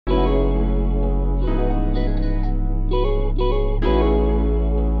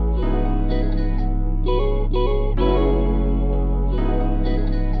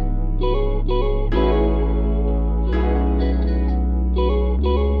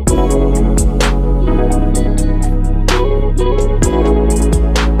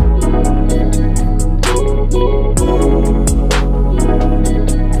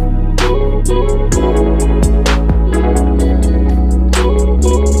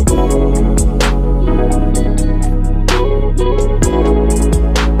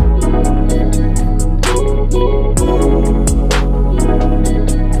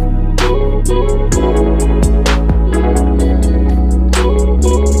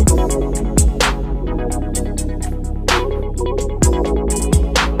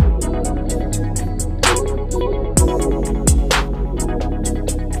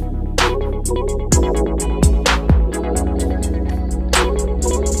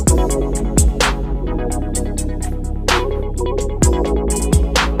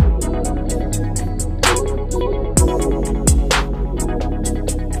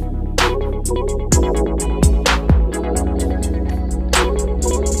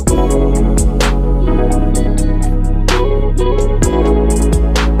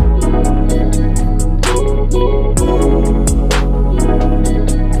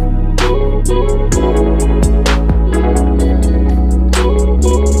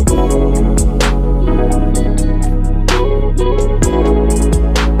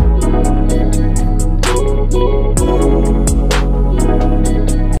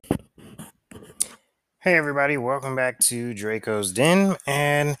Hey everybody, welcome back to Draco's Den,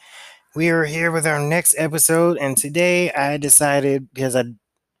 and we are here with our next episode. And today I decided, because I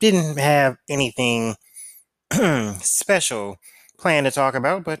didn't have anything special planned to talk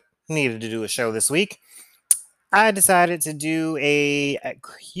about, but needed to do a show this week, I decided to do a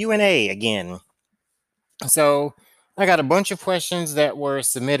Q&A again. So I got a bunch of questions that were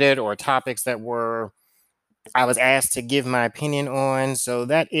submitted or topics that I was asked to give my opinion on. So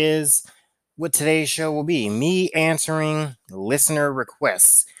that is what today's show will be, me answering listener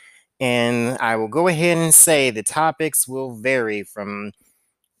requests. And I will go ahead and say the topics will vary from,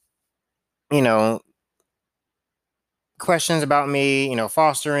 you know, questions about me,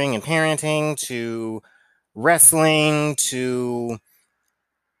 fostering and parenting, to wrestling, to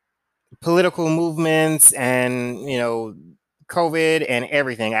political movements, and, COVID and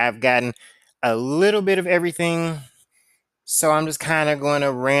everything. I've gotten a little bit of everything. So I'm just kind of going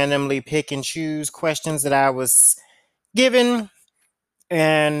to randomly pick and choose questions that I was given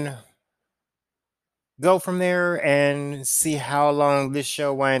and go from there and see how long this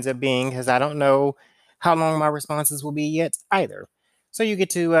show winds up being, because I don't know how long my responses will be yet either. So you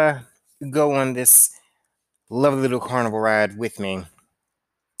get to go on this lovely little carnival ride with me.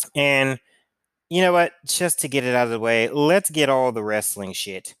 And you know what? Just to get it out of the way, let's get all the wrestling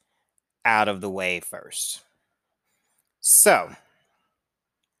shit out of the way first. So,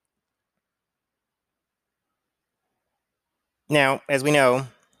 now, as we know,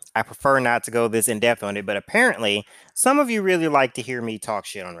 I prefer not to go this in depth on it, but apparently some of you really like to hear me talk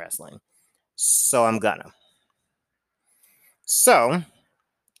shit on wrestling. So I'm gonna. So,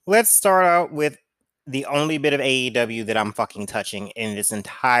 let's start out with the only bit of AEW that I'm fucking touching in this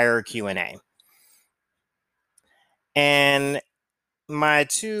entire Q&A. And my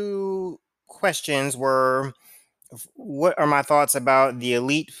two questions were, what are my thoughts about the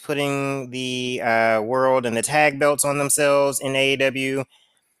Elite putting the World and the tag belts on themselves in AEW?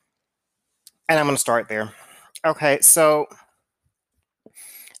 And I'm going to start there. Okay, so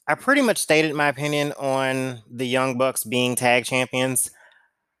I pretty much stated my opinion on the Young Bucks being tag champions.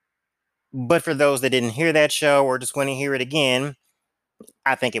 But for those that didn't hear that show or just want to hear it again,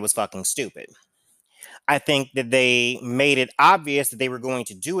 I think it was fucking stupid. I think that they made it obvious that they were going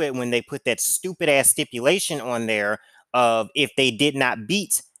to do it when they put that stupid ass stipulation on there of if they did not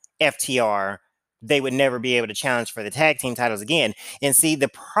beat FTR, they would never be able to challenge for the tag team titles again. And see, the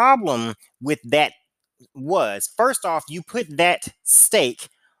problem with that was, first off, you put that stake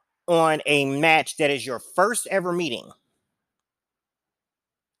on a match that is your first ever meeting.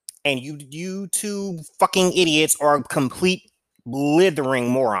 And you two fucking idiots are complete blithering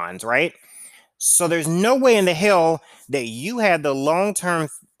morons, right? So there's no way in the hell that you had the long-term,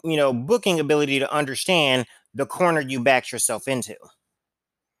 booking ability to understand the corner you backed yourself into.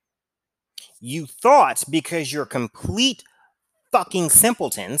 You thought, because you're complete fucking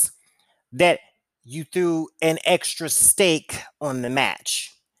simpletons, that you threw an extra stake on the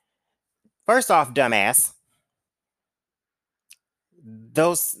match. First off, dumbass,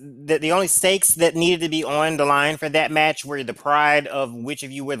 the only stakes that needed to be on the line for that match were the pride of which of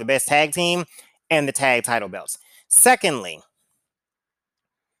you were the best tag team and the tag title belts. Secondly,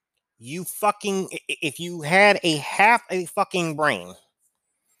 if you had a half a fucking brain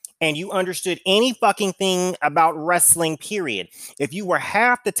and you understood any fucking thing about wrestling, period, if you were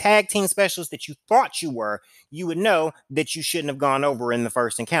half the tag team specialist that you thought you were, you would know that you shouldn't have gone over in the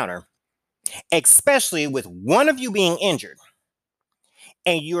first encounter, especially with one of you being injured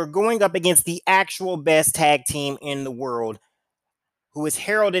and you're going up against the actual best tag team in the world, who is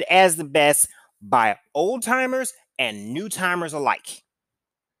heralded as the best by old timers and new timers alike.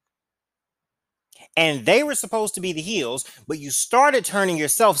 And they were supposed to be the heels, but you started turning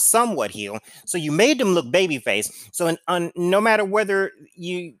yourself somewhat heel, so you made them look babyface. So no matter whether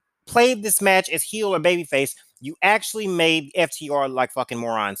you played this match as heel or babyface, you actually made FTR like fucking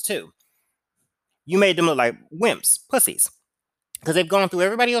morons too. You made them look like wimps, pussies, because they've gone through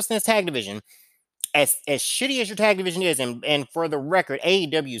everybody else in this tag division. As shitty as your tag division is, and for the record,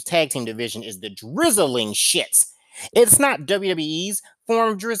 AEW's tag team division is the drizzling shits. It's not WWE's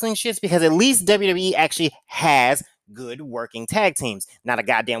form of drizzling shits, because at least WWE actually has good working tag teams. Not a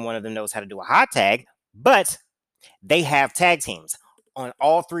goddamn one of them knows how to do a hot tag, but they have tag teams on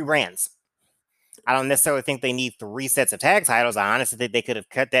all three brands. I don't necessarily think they need 3 sets of tag titles. I honestly think they could have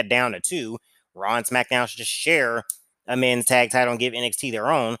cut that down to 2. Raw and SmackDown should just share a men's tag title and give NXT their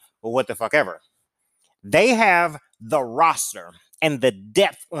own, but what the fuck ever. They have the roster and the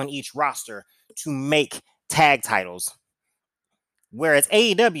depth on each roster to make tag titles. Whereas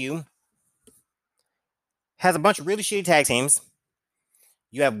AEW has a bunch of really shitty tag teams,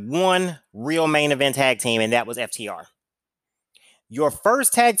 You have one real main event tag team, and that was FTR. Your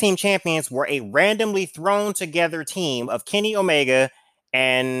first tag team champions were a randomly thrown together team of Kenny Omega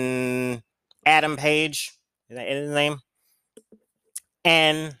and Adam Page. Is that his name?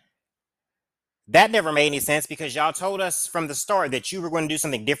 And that never made any sense because y'all told us from the start that you were going to do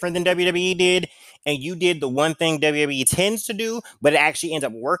something different than WWE did, and you did the one thing WWE tends to do, but it actually ends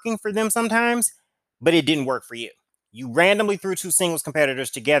up working for them sometimes, but it didn't work for you. You randomly threw two singles competitors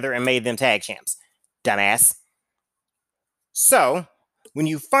together and made them tag champs. Dumbass. So, when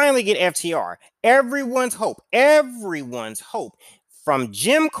you finally get FTR, everyone's hope from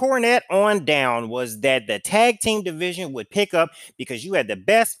Jim Cornette on down was that the tag team division would pick up because you had the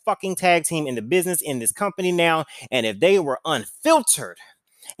best fucking tag team in the business in this company now. And if they were unfiltered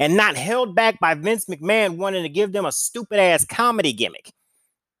and not held back by Vince McMahon wanting to give them a stupid ass comedy gimmick,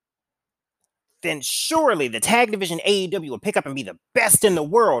 then surely the tag division AEW would pick up and be the best in the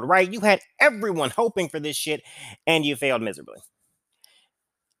world, right? You had everyone hoping for this shit and you failed miserably.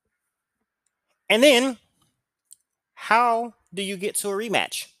 And then, how do you get to a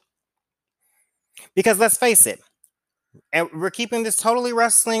rematch? Because let's face it, and we're keeping this totally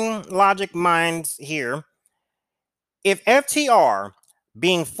wrestling logic mind here. If FTR,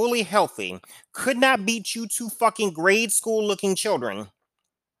 being fully healthy, could not beat you two fucking grade school looking children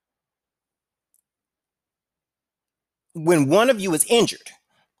when one of you is injured,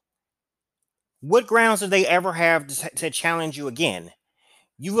 what grounds do they ever have to challenge you again?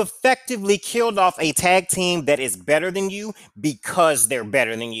 You've effectively killed off a tag team that is better than you because they're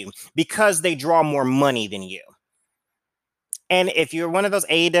better than you, because they draw more money than you. And if you're one of those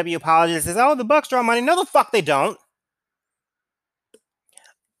AEW apologists that says, oh, the Bucks draw money, no, the fuck they don't.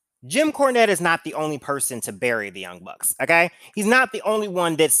 Jim Cornette is not the only person to bury the Young Bucks, okay? He's not the only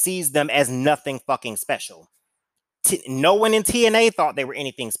one that sees them as nothing fucking special. No one in TNA thought they were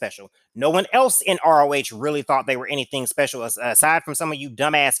anything special. No one else in ROH really thought they were anything special, aside from some of you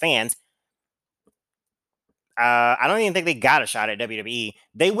dumbass fans. I don't even think they got a shot at WWE.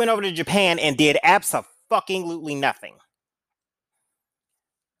 They went over to Japan and did absolutely nothing.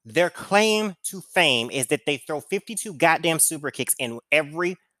 Their claim to fame is that they throw 52 goddamn super kicks in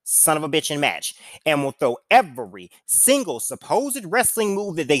every son of a bitch in match and will throw every single supposed wrestling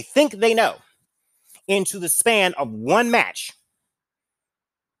move that they think they know into the span of one match.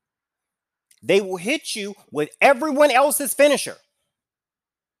 They will hit you with everyone else's finisher.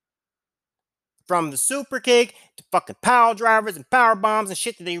 From the super kick to fucking power drivers and power bombs and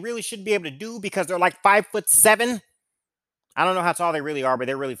shit that they really shouldn't be able to do because they're like 5'7". I don't know how tall they really are, but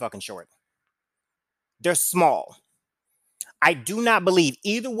they're really fucking short. They're small. I do not believe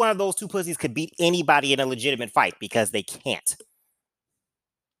either one of those two pussies could beat anybody in a legitimate fight because they can't.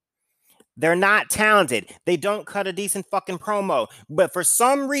 They're not talented. They don't cut a decent fucking promo. But for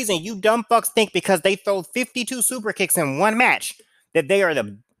some reason, you dumb fucks think because they throw 52 super kicks in one match that they are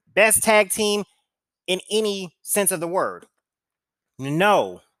the best tag team in any sense of the word.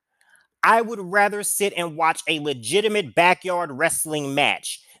 No. I would rather sit and watch a legitimate backyard wrestling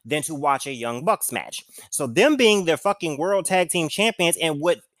match than to watch a Young Bucks match. So them being the fucking world tag team champions and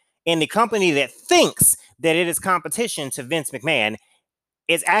the company that thinks that it is competition to Vince McMahon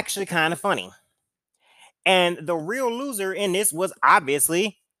is actually kind of funny. And the real loser in this was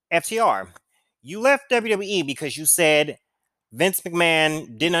obviously FTR. You left WWE because you said Vince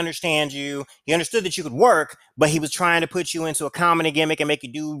McMahon didn't understand you. He understood that you could work, but he was trying to put you into a comedy gimmick and make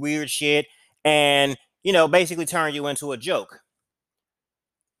you do weird shit and, basically turn you into a joke.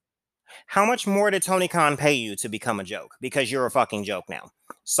 How much more did Tony Khan pay you to become a joke? Because you're a fucking joke now.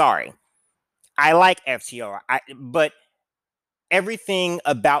 Sorry. I like FTR, but everything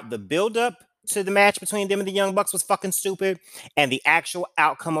about the buildup to the match between them and the Young Bucks was fucking stupid, and the actual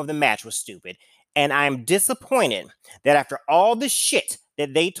outcome of the match was stupid. And I'm disappointed that after all the shit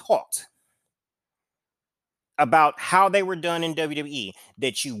that they talked about how they were done in WWE,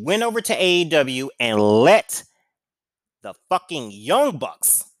 that you went over to AEW and let the fucking Young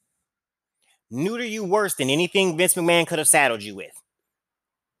Bucks neuter you worse than anything Vince McMahon could have saddled you with.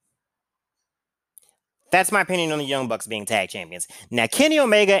 That's my opinion on the Young Bucks being tag champions. Now, Kenny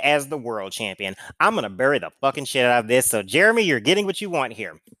Omega as the world champion, I'm going to bury the fucking shit out of this. So, Jeremy, you're getting what you want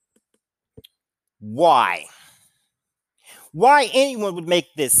here. Why? Why anyone would make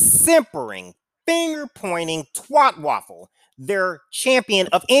this simpering, finger-pointing twat waffle their champion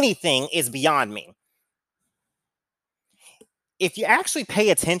of anything is beyond me. If you actually pay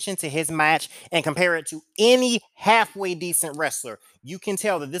attention to his match and compare it to any halfway decent wrestler, you can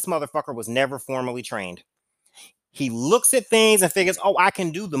tell that this motherfucker was never formally trained. He looks at things and figures, oh, I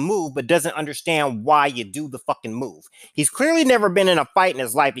can do the move, but doesn't understand why you do the fucking move. He's clearly never been in a fight in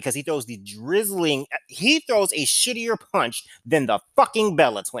his life because he throws a shittier punch than the fucking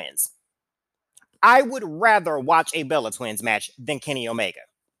Bella Twins. I would rather watch a Bella Twins match than Kenny Omega.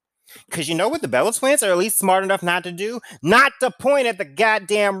 Because you know what the Bella Twins are at least smart enough not to do? Not to point at the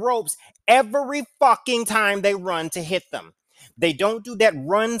goddamn ropes every fucking time they run to hit them. They don't do that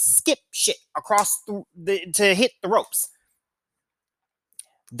run skip shit across to hit the ropes.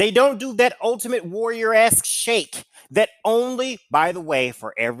 They don't do that Ultimate Warrior-esque shake that only, by the way,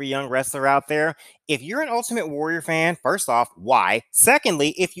 for every young wrestler out there, if you're an Ultimate Warrior fan, first off, why?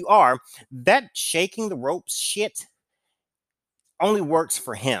 Secondly, if you are, that shaking the ropes shit only works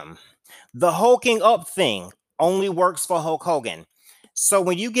for him. The hulking up thing only works for Hulk Hogan. So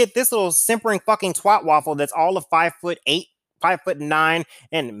when you get this little simpering fucking twat waffle that's all of 5'8", 5'9",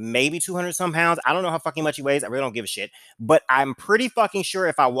 and maybe 200 some pounds, I don't know how fucking much he weighs. I really don't give a shit. But I'm pretty fucking sure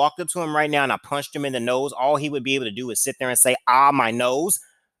if I walked up to him right now and I punched him in the nose, all he would be able to do is sit there and say, ah, my nose.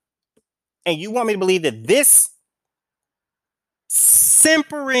 And you want me to believe that this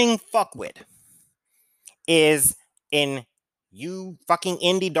simpering fuckwit is in you fucking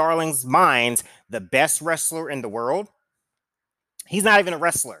indie darlings' minds the best wrestler in the world? He's not even a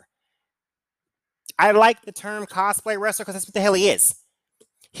wrestler. I like the term cosplay wrestler because that's what the hell he is.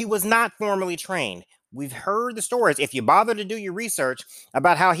 He was not formally trained. We've heard the stories. If you bother to do your research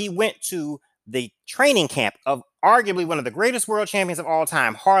about how he went to the training camp of arguably one of the greatest world champions of all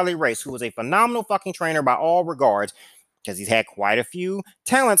time, Harley Race, who was a phenomenal fucking trainer by all regards, because he's had quite a few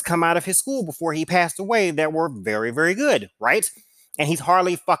talents come out of his school before he passed away that were very, very good, right? And he's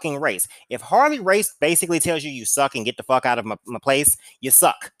Harley fucking Race. If Harley Race basically tells you suck and get the fuck out of my place, you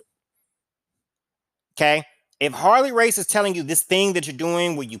suck. Okay? If Harley Race is telling you this thing that you're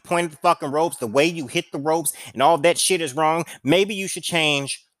doing where you point at the fucking ropes, the way you hit the ropes, and all that shit is wrong, maybe you should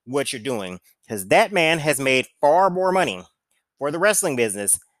change what you're doing. Because that man has made far more money for the wrestling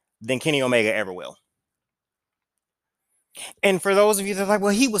business than Kenny Omega ever will. And for those of you that are like,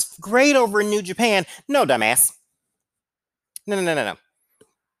 well, he was great over in New Japan. No, dumbass. No.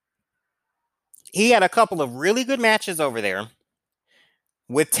 He had a couple of really good matches over there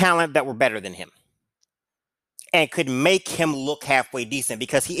with talent that were better than him and could make him look halfway decent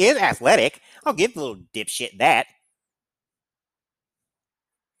because he is athletic. I'll give the little dipshit that.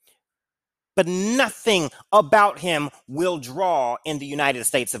 But nothing about him will draw in the United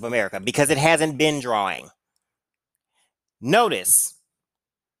States of America because it hasn't been drawing. Notice,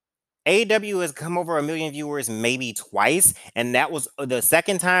 AEW has come over 1 million viewers maybe twice, and that was the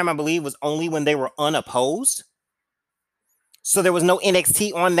second time, I believe, was only when they were unopposed. So there was no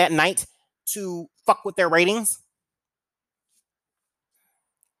NXT on that night to fuck with their ratings.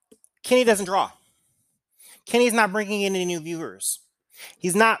 Kenny doesn't draw. Kenny's not bringing in any new viewers.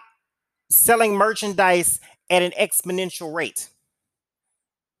 He's not selling merchandise at an exponential rate.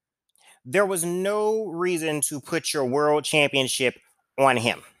 There was no reason to put your world championship on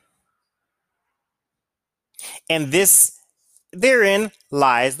him. And therein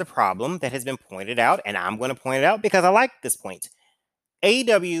lies the problem that has been pointed out, and I'm going to point it out because I like this point.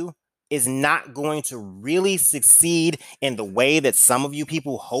 AEW is not going to really succeed in the way that some of you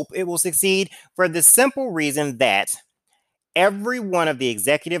people hope it will succeed for the simple reason that every one of the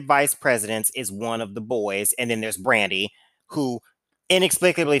executive vice presidents is one of the boys, and then there's Brandy, who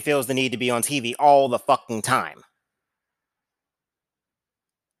inexplicably feels the need to be on TV all the fucking time.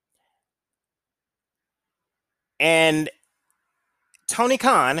 And Tony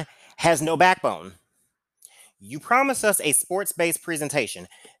Khan has no backbone. You promised us a sports-based presentation.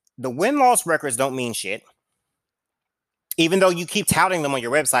 The win-loss records don't mean shit. Even though you keep touting them on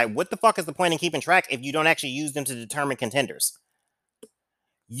your website, what the fuck is the point in keeping track if you don't actually use them to determine contenders?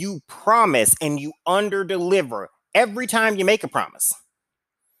 You promise and you under-deliver every time you make a promise.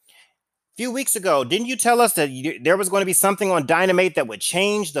 A few weeks ago, didn't you tell us that there was going to be something on Dynamite that would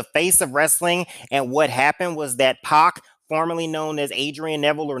change the face of wrestling? And what happened was that Pac, formerly known as Adrian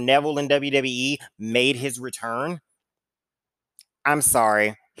Neville or Neville in WWE, made his return? I'm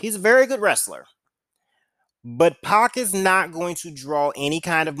sorry. He's a very good wrestler. But Pac is not going to draw any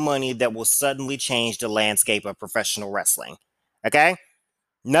kind of money that will suddenly change the landscape of professional wrestling. Okay?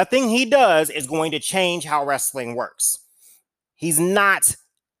 Nothing he does is going to change how wrestling works. He's not,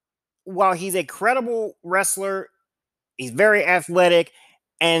 while he's a credible wrestler, he's very athletic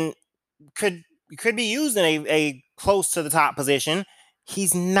and could be used in a close to the top position.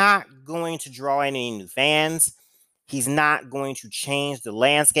 He's not going to draw in any new fans. He's not going to change the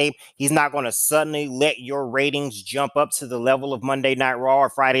landscape. He's not going to suddenly let your ratings jump up to the level of Monday Night Raw or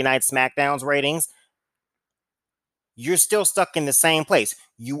Friday Night SmackDown's ratings. you're still stuck in the same place.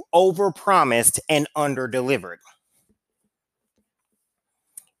 You overpromised and underdelivered.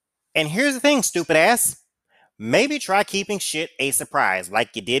 And here's the thing, stupid ass. Maybe try keeping shit a surprise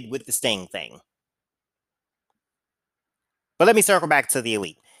like you did with the Sting thing. But let me circle back to the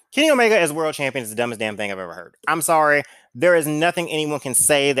Elite. Kenny Omega as world champion is the dumbest damn thing I've ever heard. I'm sorry. There is nothing anyone can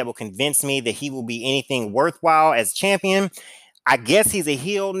say that will convince me that he will be anything worthwhile as champion. I guess he's a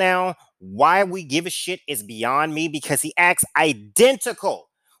heel now. Why we give a shit is beyond me because he acts identical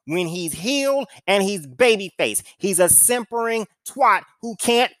when he's heel and he's babyface. He's a simpering twat who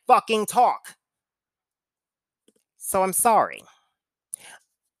can't fucking talk. So I'm sorry.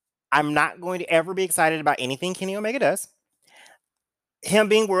 I'm not going to ever be excited about anything Kenny Omega does. Him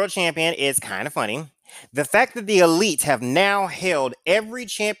being world champion is kind of funny. The fact that the Elite have now held every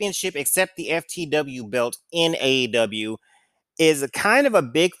championship except the FTW belt in AEW is a kind of a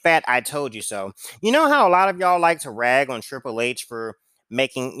big fat I told you so. You know how a lot of y'all like to rag on Triple H for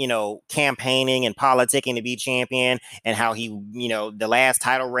making, campaigning and politicking to be champion, and how he, the last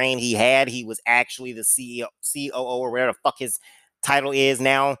title reign he had, he was actually the CEO, COO, or whatever the fuck his title is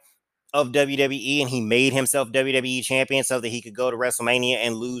now of WWE, and he made himself WWE champion so that he could go to WrestleMania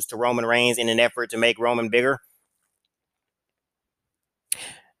and lose to Roman Reigns in an effort to make Roman bigger.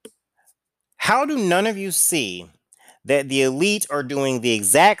 How do none of you see that the Elite are doing the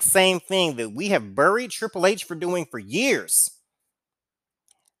exact same thing that we have buried Triple H for doing for years?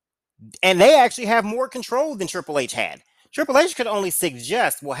 And they actually have more control than Triple H had. Triple H could only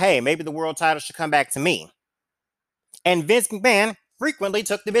suggest, well, hey, maybe the world title should come back to me. And Vince McMahon frequently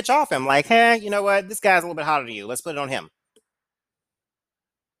took the bitch off him. Like, hey, you know what? This guy's a little bit hotter than you. Let's put it on him.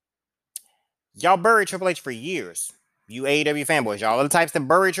 Y'all buried Triple H for years. You AEW fanboys, y'all are the types that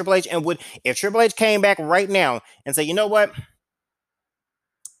bury Triple H and would, if Triple H came back right now and say, you know what?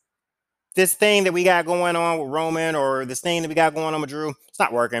 This thing that we got going on with Roman, or this thing that we got going on with Drew, it's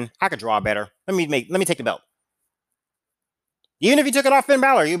not working. I could draw better. Let me take the belt. Even if you took it off Finn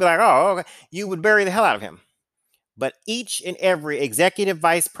Balor, you'd be like, oh, okay. You would bury the hell out of him. But each and every executive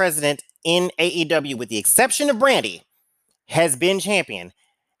vice president in AEW, with the exception of Brandy, has been champion.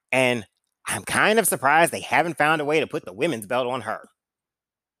 And I'm kind of surprised they haven't found a way to put the women's belt on her.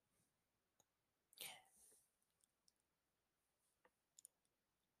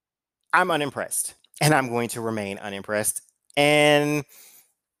 I'm unimpressed, and I'm going to remain unimpressed. And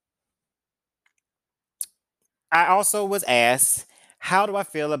I also was asked, how do I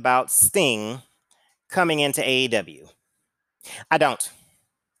feel about Sting coming into AEW? I don't.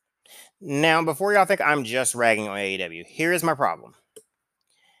 Now, before y'all think I'm just ragging on AEW, here is my problem.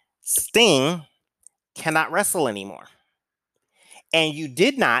 Sting cannot wrestle anymore. And you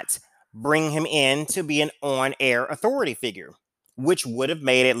did not bring him in to be an on-air authority figure, which would have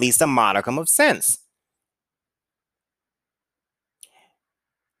made at least a modicum of sense.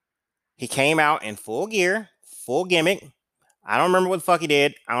 He came out in full gear, full gimmick. I don't remember what the fuck he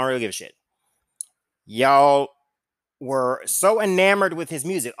did. I don't really give a shit. Y'all were so enamored with his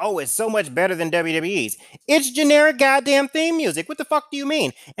music. Oh, it's so much better than WWE's. It's generic goddamn theme music. What the fuck do you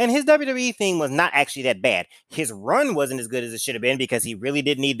mean? And his WWE theme was not actually that bad. His run wasn't as good as it should have been because he really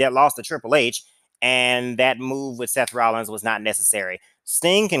did need that loss to Triple H, and that move with Seth Rollins was not necessary.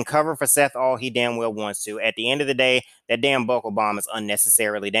 Sting can cover for Seth all he damn well wants to. At the end of the day, that damn buckle bomb is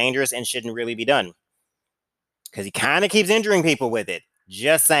unnecessarily dangerous and shouldn't really be done. Because he kind of keeps injuring people with it.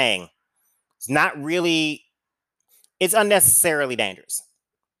 Just saying. It's not really... It's unnecessarily dangerous.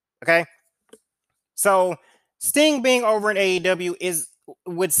 Okay? So, Sting being over in AEW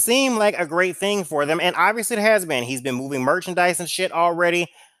would seem like a great thing for them, and obviously it has been. He's been moving merchandise and shit already.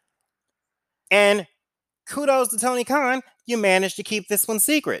 And kudos to Tony Khan, you managed to keep this one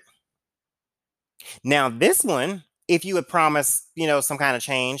secret. Now, this one, if you had promised, some kind of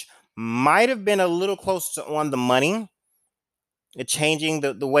change, might have been a little close to on the money. Changing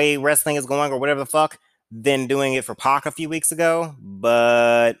the way wrestling is going or whatever the fuck, than doing it for Pac a few weeks ago.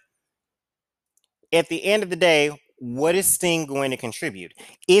 But at the end of the day, what is Sting going to contribute?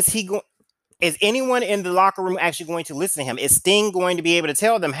 Is anyone in the locker room actually going to listen to him? Is Sting going to be able to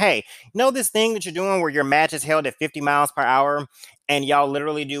tell them, hey, this thing that you're doing where your match is held at 50 miles per hour and y'all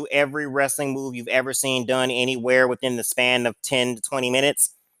literally do every wrestling move you've ever seen done anywhere within the span of 10 to 20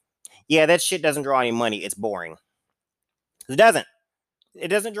 minutes? Yeah, that shit doesn't draw any money. It's boring. It doesn't. It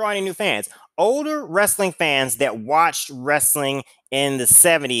doesn't draw any new fans. Older wrestling fans that watched wrestling in the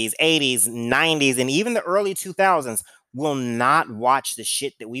 70s, 80s, 90s, and even the early 2000s will not watch the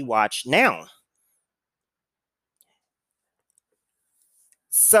shit that we watch now.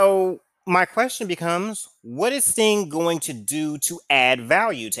 So my question becomes, what is Sting going to do to add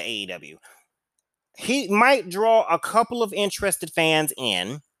value to AEW? he might draw a couple of interested fans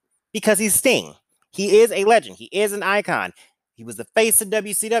in because he's Sting. He is a legend. He is an icon. He was the face of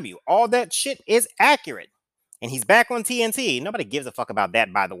WCW. All that shit is accurate. And he's back on TNT. Nobody gives a fuck about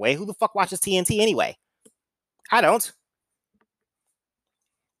that, by the way. Who the fuck watches TNT anyway? I don't.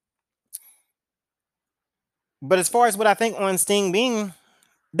 But as far as what I think on Sting being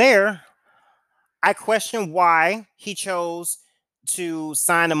there, I question why he chose to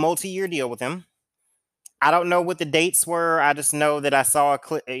sign a multi-year deal with him. I don't know what the dates were. I just know that I saw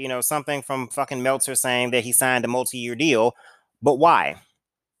something from fucking Meltzer saying that he signed a multi-year deal. But why?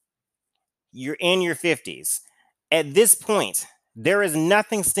 You're in your 50s. At this point, there is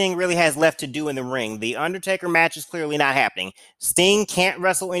nothing Sting really has left to do in the ring. The Undertaker match is clearly not happening. Sting can't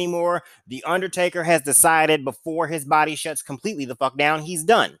wrestle anymore. The Undertaker has decided before his body shuts completely the fuck down, he's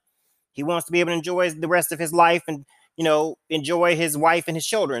done. He wants to be able to enjoy the rest of his life and, enjoy his wife and his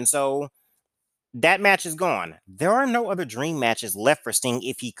children. So that match is gone. There are no other dream matches left for Sting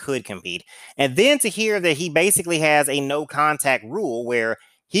if he could compete. And then to hear that he basically has a no contact rule where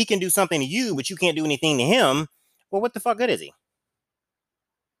he can do something to you, but you can't do anything to him. Well, what the fuck good is he?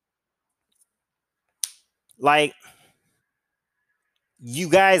 Like, you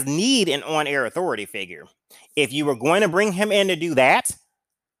guys need an on-air authority figure. If you were going to bring him in to do that,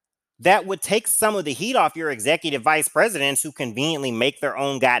 that would take some of the heat off your executive vice presidents who conveniently make their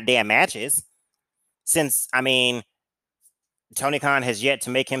own goddamn matches. Since, Tony Khan has yet to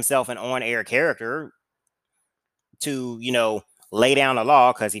make himself an on-air character to, lay down the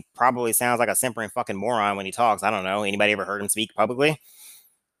law, because he probably sounds like a simpering fucking moron when he talks. I don't know. Anybody ever heard him speak publicly?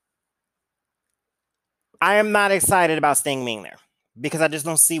 I am not excited about Sting being there because I just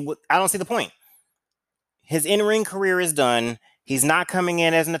don't see the point. His in-ring career is done. He's not coming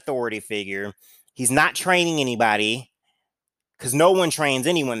in as an authority figure. He's not training anybody because no one trains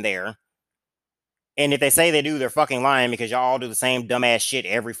anyone there. And if they say they do, they're fucking lying because y'all all do the same dumbass shit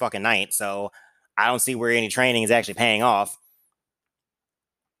every fucking night. So I don't see where any training is actually paying off.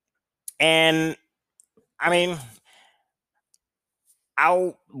 And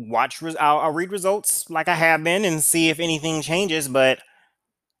I'll read results like I have been and see if anything changes, but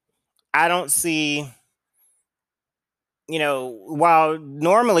I don't see, while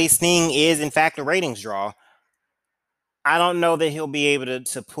normally Sting is in fact a ratings draw, I don't know that he'll be able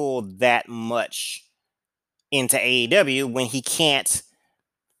to pull that much into AEW when he can't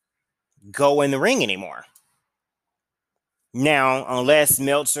go in the ring anymore. Now, unless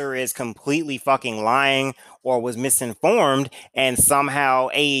Meltzer is completely fucking lying or was misinformed and somehow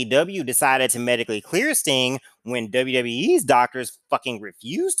AEW decided to medically clear Sting when WWE's doctors fucking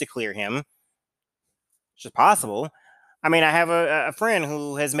refused to clear him, which is possible. I have a friend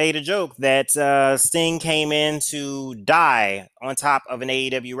who has made a joke that Sting came in to die on top of an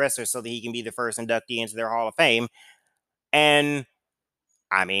AEW wrestler so that he can be the first inductee into their Hall of Fame. And,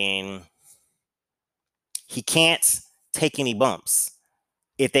 he can't take any bumps.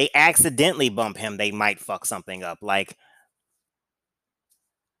 If they accidentally bump him, they might fuck something up. Like,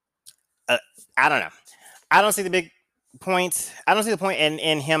 I don't know. I don't see the big point. I don't see the point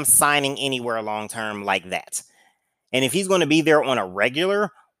in him signing anywhere long term like that. And if he's going to be there on a regular,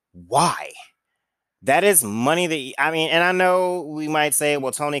 why? That is money that, and I know we might say,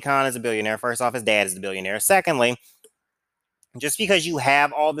 well, Tony Khan is a billionaire. First off, his dad is the billionaire. Secondly, just because you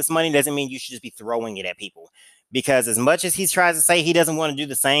have all this money doesn't mean you should just be throwing it at people. Because as much as he tries to say he doesn't want to do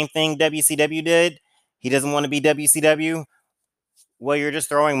the same thing WCW did, he doesn't want to be WCW, well, you're just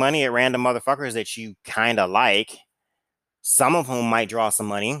throwing money at random motherfuckers that you kind of like. Some of whom might draw some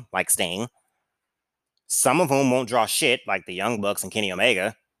money, like Sting. Some of whom won't draw shit, like the Young Bucks and Kenny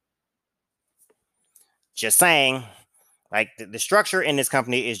Omega. Just saying. Like, the structure in this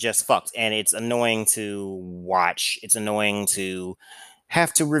company is just fucked, and it's annoying to watch. It's annoying to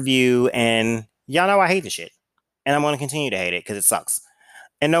have to review, and y'all know I hate this shit. And I'm going to continue to hate it because it sucks.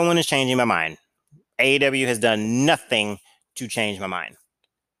 And no one is changing my mind. AEW has done nothing to change my mind.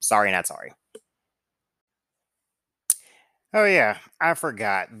 Sorry, not sorry. Oh, yeah, I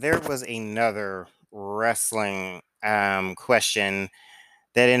forgot. There was another wrestling question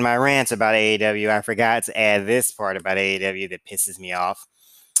that in my rant about AEW, I forgot to add this part about AEW that pisses me off.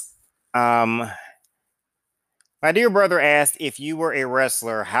 My dear brother asked, if you were a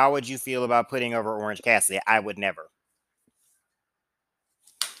wrestler, how would you feel about putting over Orange Cassidy? I would never.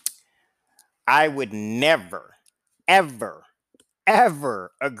 I would never, ever,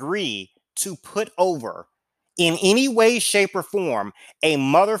 ever agree to put over in any way, shape, or form a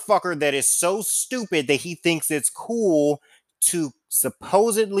motherfucker that is so stupid that he thinks it's cool to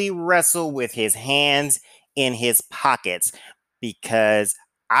supposedly wrestle with his hands in his pockets, because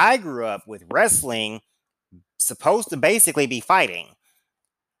I grew up with wrestling supposed to basically be fighting.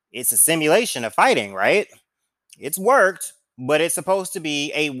 It's a simulation of fighting, right? It's worked, but it's supposed to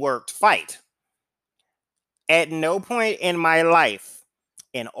be a worked fight. At no point in my life,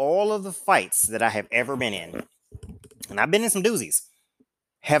 in all of the fights that I have ever been in, and I've been in some doozies,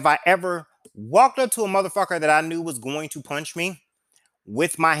 have I ever walked up to a motherfucker that I knew was going to punch me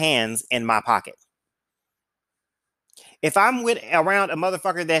with my hands in my pocket. If I'm around a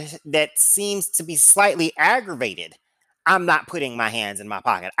motherfucker that seems to be slightly aggravated, I'm not putting my hands in my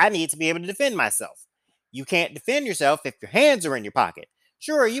pocket. I need to be able to defend myself. You can't defend yourself if your hands are in your pocket.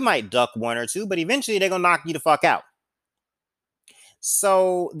 Sure, you might duck one or two, but eventually they're going to knock you the fuck out.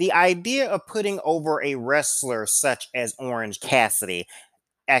 So the idea of putting over a wrestler such as Orange Cassidy,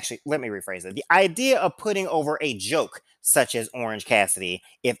 actually, let me rephrase it. The idea of putting over a joke such as Orange Cassidy,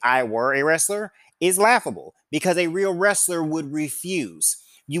 if I were a wrestler, is laughable because a real wrestler would refuse.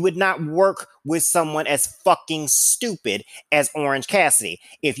 You would not work with someone as fucking stupid as Orange Cassidy.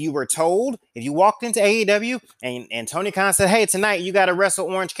 If you were told, if you walked into AEW and Tony Khan said, hey, tonight you got to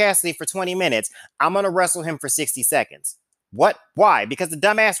wrestle Orange Cassidy for 20 minutes, I'm going to wrestle him for 60 seconds. What? Why? Because the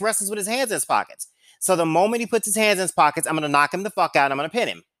dumbass wrestles with his hands in his pockets. So the moment he puts his hands in his pockets, I'm going to knock him the fuck out and I'm going to pin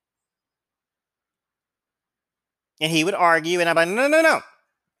him. And he would argue, and I'm like, no.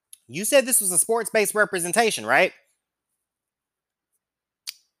 You said this was a sports-based representation, right?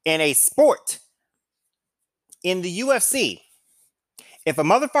 In a sport, in the UFC, if a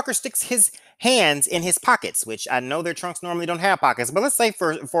motherfucker sticks his hands in his pockets, which I know their trunks normally don't have pockets, but let's say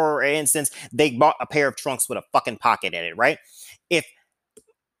for instance, they bought a pair of trunks with a fucking pocket in it, right? If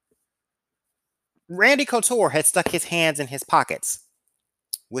Randy Couture had stuck his hands in his pockets,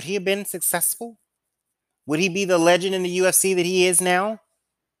 would he have been successful? Would he be the legend in the UFC that he is now?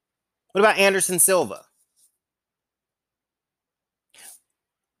 What about Anderson Silva?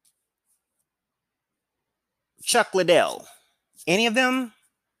 Chuck Liddell? Any of them?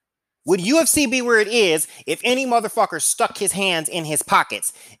 Would UFC be where it is if any motherfucker stuck his hands in his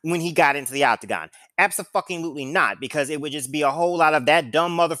pockets when he got into the octagon? Absolutely not, because it would just be a whole lot of that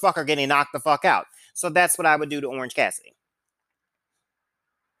dumb motherfucker getting knocked the fuck out. So that's what I would do to Orange Cassidy.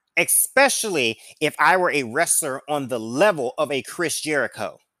 Especially if I were a wrestler on the level of a Chris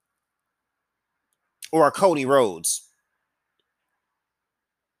Jericho or a Cody Rhodes.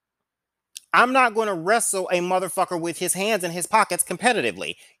 I'm not going to wrestle a motherfucker with his hands in his pockets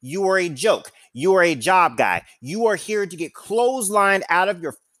competitively. You are a joke. You are a job guy. You are here to get clotheslined out of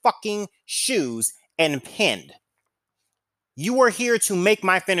your fucking shoes and pinned. You are here to make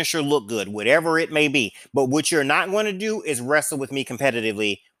my finisher look good, whatever it may be. But what you're not going to do is wrestle with me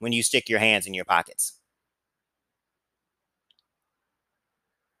competitively when you stick your hands in your pockets.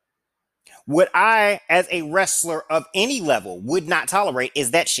 What I, as a wrestler of any level, would not tolerate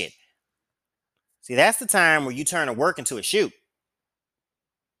is that shit. See, that's the time where you turn a work into a shoot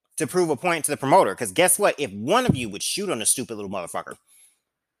to prove a point to the promoter. Because guess what? If one of you would shoot on a stupid little motherfucker,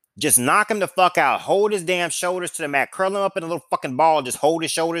 just knock him the fuck out, hold his damn shoulders to the mat, curl him up in a little fucking ball, just hold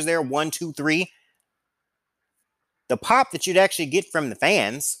his shoulders there, 1, 2, 3. The pop that you'd actually get from the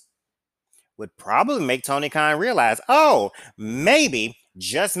fans would probably make Tony Khan realize, oh, maybe,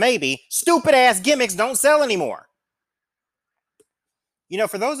 just maybe, stupid ass gimmicks don't sell anymore. You know,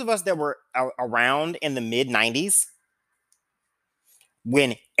 for those of us that were around in the mid-90s,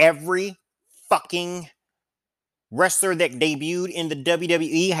 when every fucking wrestler that debuted in the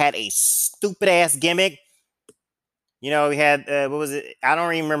WWE had a stupid ass gimmick. You know, we had, what was it? I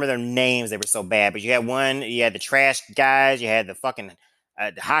don't even remember their names. They were so bad. But you had one, you had the trash guys, you had the fucking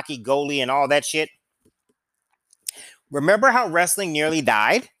hockey goalie and all that shit. Remember how wrestling nearly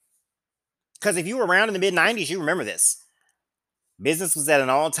died? Because if you were around in the mid-90s, you remember this. Business was at an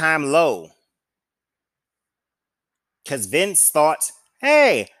all-time low. Because Vince thought,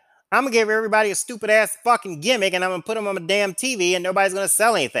 hey, I'm going to give everybody a stupid-ass fucking gimmick and I'm going to put them on a damn TV and nobody's going to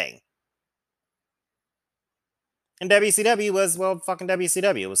sell anything. And WCW was, well, fucking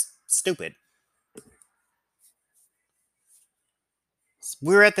WCW. It was stupid.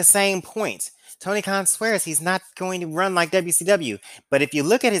 We're at the same point. Tony Khan swears he's not going to run like WCW. But if you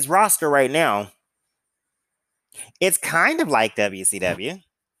look at his roster right now, it's kind of like WCW.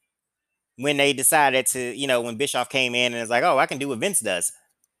 When they decided to, you know, when Bischoff came in and was like, oh, I can do what Vince does.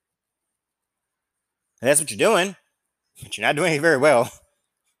 And that's what you're doing. But you're not doing it very well.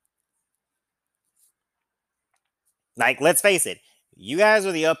 Like, let's face it. You guys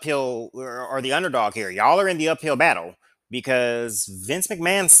are the uphill or the underdog here. Y'all are in the uphill battle because Vince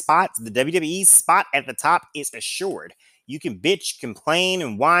McMahon's spot, the WWE spot at the top is assured. You can bitch, complain,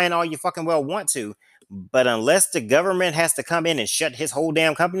 and whine all you fucking well want to, But unless the government has to come in and shut his whole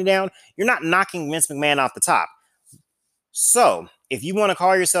damn company down, you're not knocking Vince McMahon off the top. So, if you want to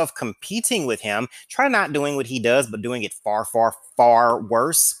call yourself competing with him, try not doing what he does, but doing it far, far, far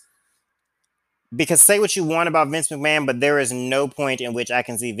worse. Because say what you want about Vince McMahon, but there is no point in which I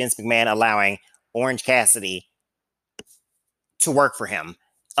can see Vince McMahon allowing Orange Cassidy to work for him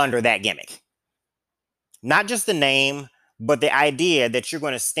under that gimmick. Not just the name, but the idea that you're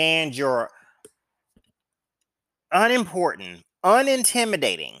going to stand your unimportant,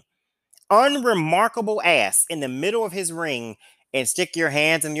 unintimidating, unremarkable ass in the middle of his ring and stick your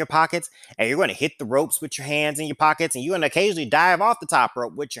hands in your pockets, and you're going to hit the ropes with your hands in your pockets, and you're going to occasionally dive off the top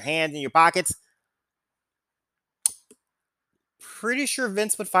rope with your hands in your pockets. Pretty sure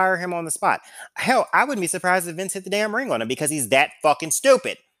Vince would fire him on the spot. Hell, I wouldn't be surprised if Vince hit the damn ring on him because he's that fucking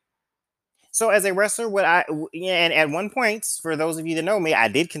stupid. So as a wrestler, and at one point, for those of you that know me, I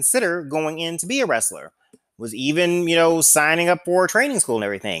did consider going in to be a wrestler. Was even, signing up for training school and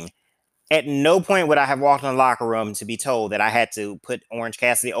everything. At no point would I have walked in the locker room to be told that I had to put Orange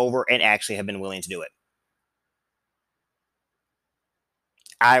Cassidy over and actually have been willing to do it.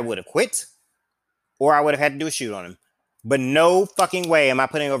 I would have quit, or I would have had to do a shoot on him. But no fucking way am I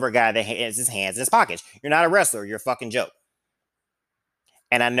putting over a guy that has his hands in his pockets. You're not a wrestler. You're a fucking joke.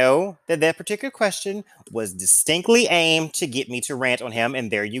 And I know that particular question was distinctly aimed to get me to rant on him.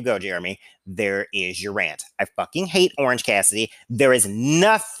 And there you go, Jeremy. There is your rant. I fucking hate Orange Cassidy. There is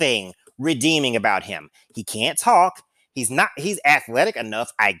nothing redeeming about him. He can't talk. He's athletic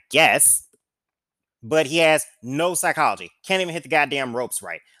enough, I guess. But he has no psychology. Can't even hit the goddamn ropes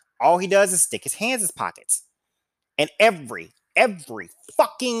right. All he does is stick his hands in his pockets. And every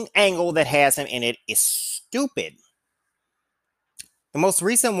fucking angle that has him in it is stupid. The most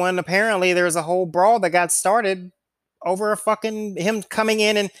recent one, apparently, there was a whole brawl that got started over him coming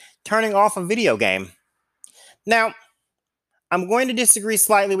in and turning off a video game. Now, I'm going to disagree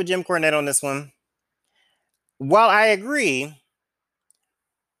slightly with Jim Cornette on this one. While I agree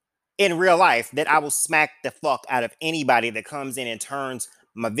in real life that I will smack the fuck out of anybody that comes in and turns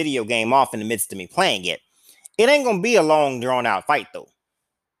my video game off in the midst of me playing it, it ain't going to be a long, drawn-out fight, though.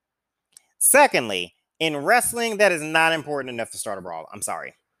 Secondly, in wrestling, that is not important enough to start a brawl. I'm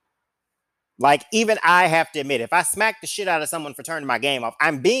sorry. Like, even I have to admit, if I smack the shit out of someone for turning my game off,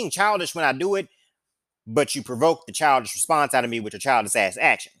 I'm being childish when I do it, but you provoke the childish response out of me with your childish ass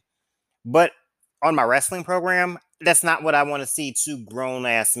action. But on my wrestling program, that's not what I want to see two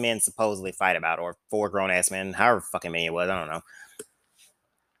grown-ass men supposedly fight about, or four grown-ass men, however fucking many it was, I don't know.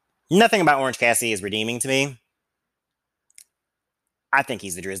 Nothing about Orange Cassidy is redeeming to me. I think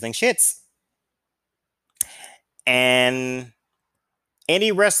he's the drizzling shits. And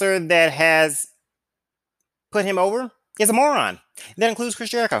any wrestler that has put him over is a moron. That includes Chris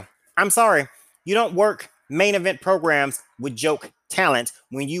Jericho. I'm sorry. You don't work main event programs with joke talent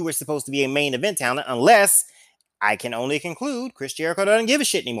when you were supposed to be a main event talent, unless I can only conclude Chris Jericho doesn't give a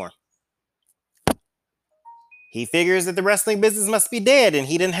shit anymore. He figures that the wrestling business must be dead and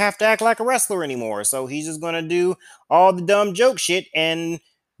he didn't have to act like a wrestler anymore. So he's just going to do all the dumb joke shit and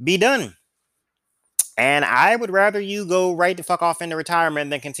be done. And I would rather you go right the fuck off into retirement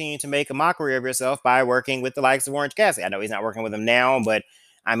than continue to make a mockery of yourself by working with the likes of Orange Cassidy. I know he's not working with him now, but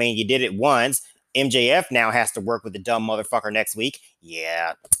I mean, you did it once. MJF now has to work with the dumb motherfucker next week.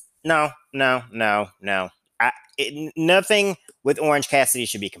 Yeah. No. Nothing with Orange Cassidy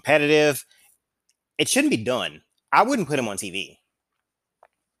should be competitive. It shouldn't be done. I wouldn't put him on TV.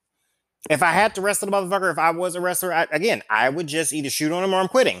 If I had to wrestle the motherfucker, if I was a wrestler, I would just either shoot on him or I'm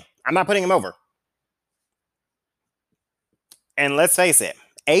quitting. I'm not putting him over. And let's face it,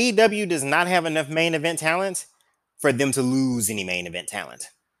 AEW does not have enough main event talent for them to lose any main event talent.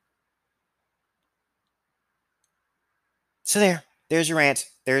 So there's your rant.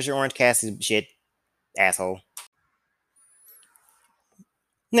 There's your Orange Cassidy shit, asshole.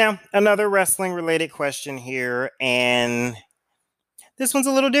 Now, another wrestling related question here, and this one's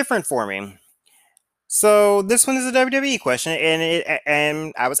a little different for me. So this one is a WWE question,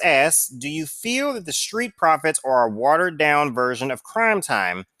 and I was asked, do you feel that the Street Profits are a watered down version of Crime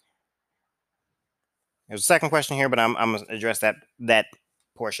Time? There's a second question here, but I'm going to address that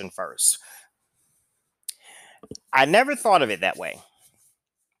portion first. I never thought of it that way.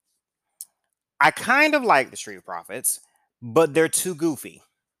 I kind of like the Street Profits, but they're too goofy.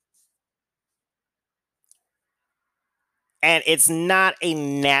 And it's not a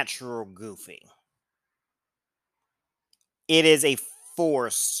natural goofy. It is a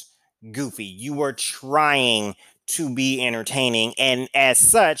forced goofy. You are trying to be entertaining, and as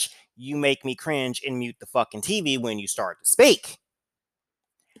such, you make me cringe and mute the fucking TV when you start to speak.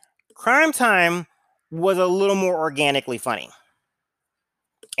 Crime Time was a little more organically funny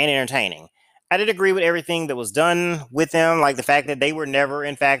and entertaining. I did agree with everything that was done with them, like the fact that they were never,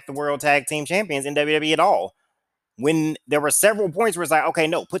 in fact, the World Tag Team Champions in WWE at all. When there were several points where it's like, okay,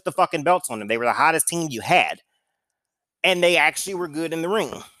 no, put the fucking belts on them. They were the hottest team you had. And they actually were good in the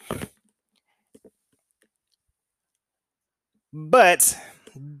ring. But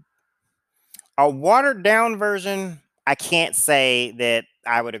a watered down version, I can't say that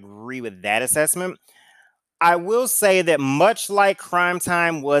I would agree with that assessment. I will say that much like Crime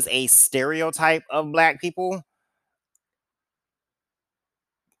Time was a stereotype of black people,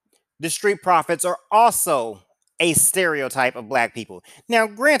 the Street Profits are also a stereotype of black people. Now,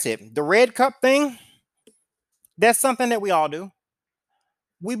 granted, the red cup thing, that's something that we all do.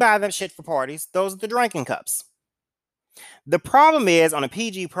 We buy that shit for parties. Those are the drinking cups. The problem is on a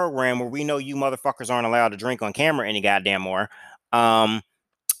PG program where we know you motherfuckers aren't allowed to drink on camera any goddamn more,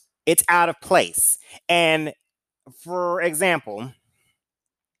 it's out of place. And for example,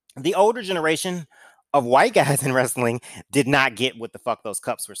 the older generation of white guys in wrestling did not get what the fuck those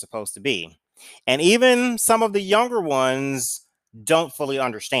cups were supposed to be. And even some of the younger ones don't fully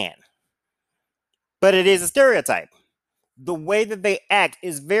understand. But it is a stereotype. The way that they act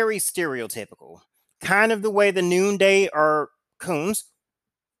is very stereotypical. Kind of the way the Noonday are coons.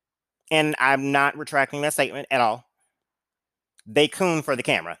 And I'm not retracting that statement at all. They coon for the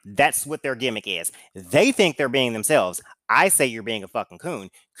camera. That's what their gimmick is. They think they're being themselves. I say you're being a fucking coon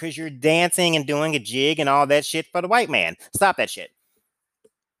because you're dancing and doing a jig and all that shit for the white man. Stop that shit.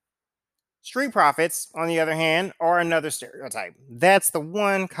 Street Profits, on the other hand, are another stereotype. That's the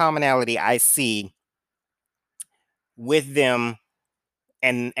one commonality I see with them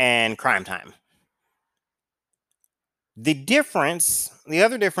and Crime Time. The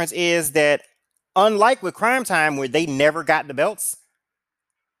other difference is that unlike with Crime Time where they never got the belts,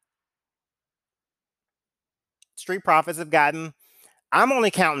 Street Profits have gotten, I'm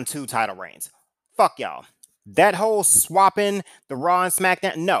only counting 2 title reigns. Fuck y'all. That whole swapping the Raw and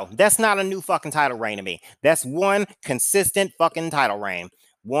SmackDown, no, that's not a new fucking title reign to me. That's one consistent fucking title reign.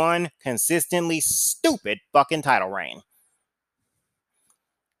 One consistently stupid fucking title reign.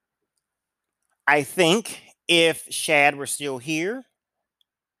 I think if Shad were still here,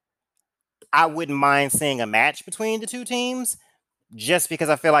 I wouldn't mind seeing a match between the two teams just because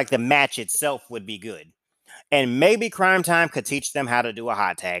I feel like the match itself would be good. And maybe Crime Time could teach them how to do a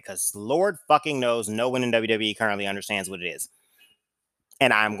hot tag because Lord fucking knows no one in WWE currently understands what it is.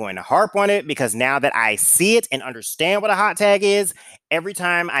 And I'm going to harp on it because now that I see it and understand what a hot tag is, every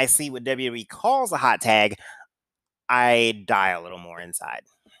time I see what WWE calls a hot tag, I die a little more inside.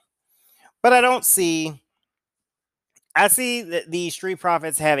 But I see that the Street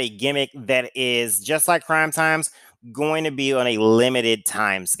Profits have a gimmick that is just like Crime Time's going to be on a limited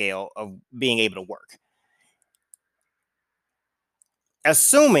time scale of being able to work.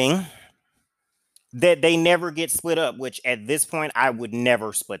 Assuming that they never get split up, which at this point I would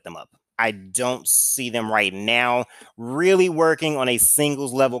never split them up. I don't see them right now really working on a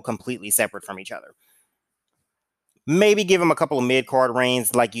singles level completely separate from each other. Maybe give them a couple of mid-card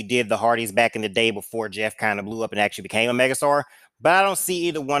reigns like you did the Hardys back in the day before Jeff kind of blew up and actually became a megastar. But I don't see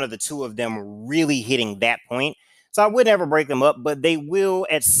either one of the two of them really hitting that point. So I would never break them up, but they will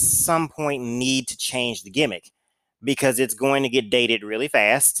at some point need to change the gimmick because it's going to get dated really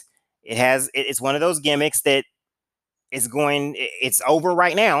fast. It's one of those gimmicks that it's over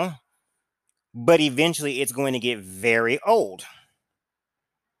right now, but eventually it's going to get very old.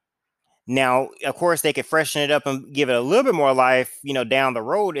 Now, of course, they could freshen it up and give it a little bit more life, down the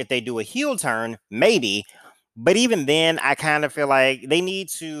road if they do a heel turn, maybe. But even then, I kind of feel like they'll need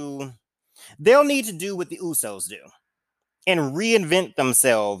to do what the Usos do and reinvent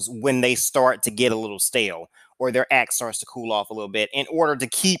themselves when they start to get a little stale or their act starts to cool off a little bit in order to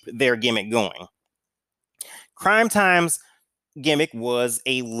keep their gimmick going. Crime Time's gimmick was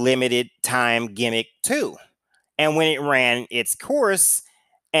a limited time gimmick too. And when it ran its course,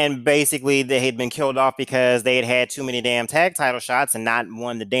 and basically they had been killed off because they had had too many damn tag title shots and not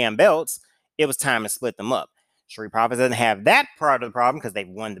won the damn belts, it was time to split them up. Street Profits doesn't have that part of the problem because they've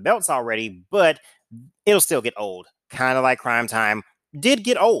won the belts already, but it'll still get old. Kind of like Crime Time did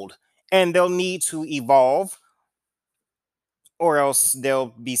get old, and they'll need to evolve or else they'll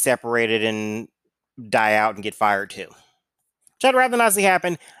be separated and die out and get fired too. Which I'd rather not see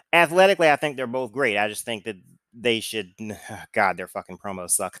happen. Athletically, I think they're both great. I just think that they should. God, their fucking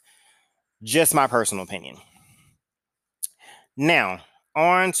promos suck. Just my personal opinion. Now,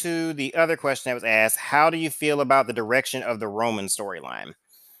 on to the other question that was asked. How do you feel about the direction of the Roman storyline?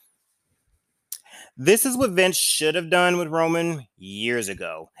 This is what Vince should have done with Roman years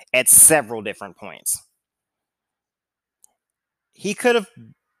ago at several different points. He could have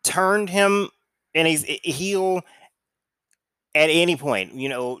turned him and he's heel at any point. You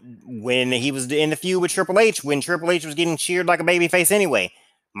know, when he was in the feud with Triple H, when Triple H was getting cheered like a babyface anyway,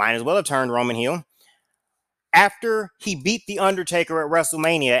 might as well have turned Roman heel. After he beat The Undertaker at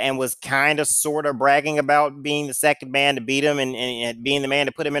WrestleMania and was kind of sort of bragging about being the second man to beat him and being the man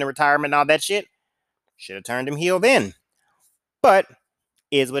to put him in retirement and all that shit, should have turned him heel then. But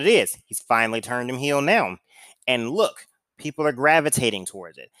is what it is. He's finally turned him heel now. And look, people are gravitating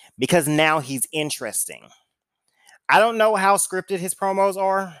towards it because now he's interesting. I don't know how scripted his promos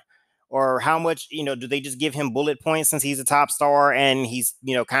are or how much, do they just give him bullet points since he's a top star and he's,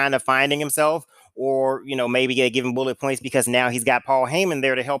 kind of finding himself, or, maybe they give him bullet points because now he's got Paul Heyman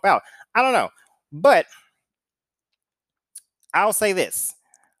there to help out. I don't know. But I'll say this.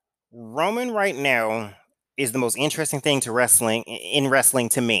 Roman right now is the most interesting thing to wrestling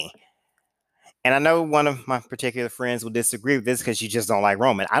to me. And I know one of my particular friends will disagree with this because you just don't like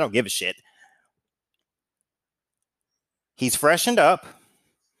Roman. I don't give a shit. He's freshened up.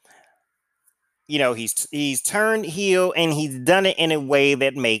 He's turned heel and he's done it in a way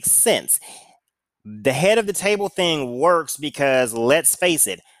that makes sense. The head of the table thing works because, let's face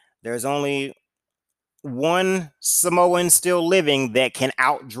it, there's only one Samoan still living that can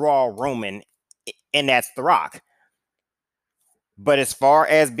outdraw Roman, and that's The Rock. But as far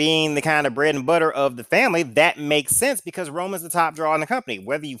as being the kind of bread and butter of the family, that makes sense because Roman's the top draw in the company.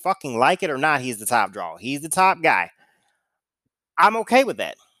 Whether you fucking like it or not, he's the top draw. He's the top guy. I'm okay with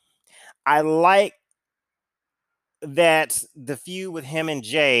that. I like that the feud with him and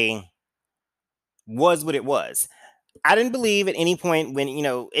Jay was what it was. I didn't believe at any point when,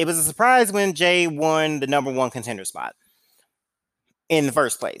 it was a surprise when Jay won the number one contender spot in the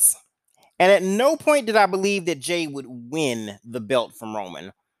first place. And at no point did I believe that Jay would win the belt from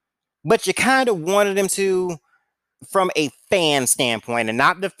Roman. But you kind of wanted him to, from a fan standpoint, and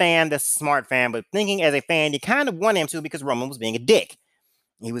not the fan that's a smart fan, but thinking as a fan, you kind of want him to because Roman was being a dick.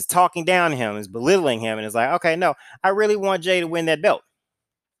 He was talking down to him, he was belittling him, and it's like, okay, no, I really want Jay to win that belt.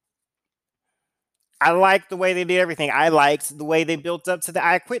 I liked the way they did everything. I liked the way they built up to the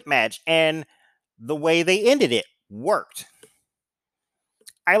I Quit match, and the way they ended it worked.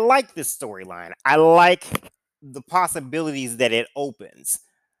 I like this storyline. I like the possibilities that it opens.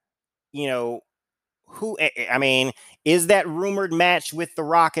 Is that rumored match with The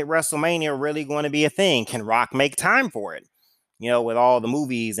Rock at WrestleMania really going to be a thing? Can Rock make time for it? With all the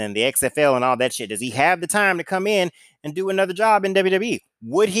movies and the XFL and all that shit, does he have the time to come in and do another job in WWE?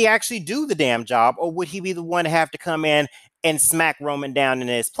 Would he actually do the damn job, or would he be the one to have to come in and smack Roman down in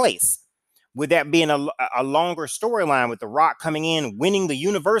his place? Would that be a longer storyline with The Rock coming in, winning the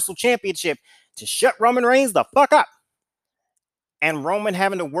Universal Championship to shut Roman Reigns the fuck up? And Roman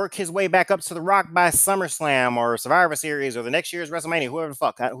having to work his way back up to The Rock by SummerSlam or Survivor Series or the next year's WrestleMania, whoever the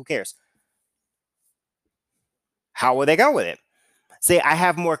fuck, who cares? How will they go with it? See, I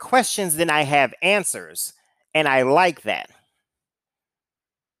have more questions than I have answers, and I like that.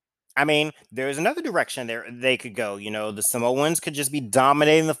 I mean, there's another direction there they could go. The Samoans could just be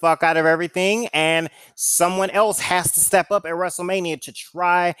dominating the fuck out of everything, and someone else has to step up at WrestleMania to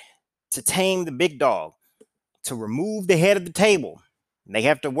try to tame the big dog, to remove the head of the table. They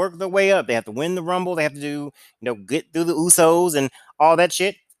have to work their way up. They have to win the Rumble. They have to do, get through the Usos and all that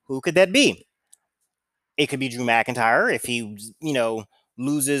shit. Who could that be? It could be Drew McIntyre if he,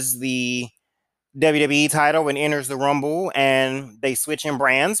 loses the WWE title and enters the Rumble and they switch in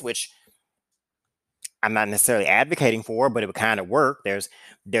brands, which I'm not necessarily advocating for, but it would kind of work.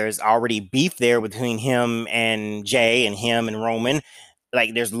 There's already beef there between him and Jay and him and Roman.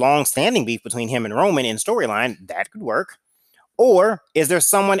 Like, there's long-standing beef between him and Roman in storyline. That could work. Or is there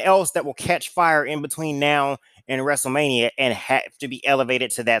someone else that will catch fire in between now and WrestleMania and have to be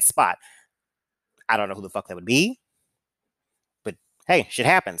elevated to that spot? I don't know who the fuck that would be. But hey, shit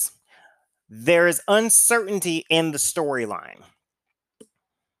happens. There is uncertainty in the storyline.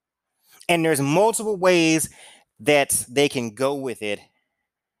 And there's multiple ways that they can go with it,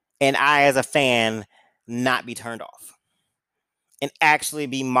 and I, as a fan, not be turned off and actually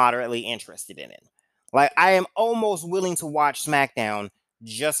be moderately interested in it. Like, I am almost willing to watch SmackDown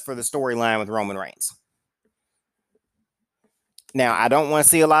just for the storyline with Roman Reigns. Now, I don't want to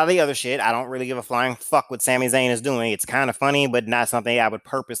see a lot of the other shit. I don't really give a flying fuck what Sami Zayn is doing. It's kind of funny, but not something I would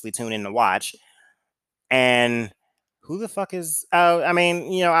purposely tune in to watch. And who the fuck is... I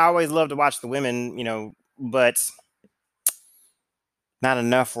always love to watch the women, but not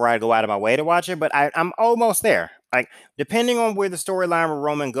enough where I go out of my way to watch it. But I'm almost there. Like, depending on where the storyline with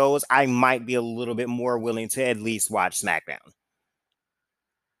Roman goes, I might be a little bit more willing to at least watch SmackDown.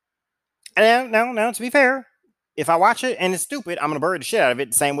 And now, to be fair, if I watch it and it's stupid, I'm gonna bury the shit out of it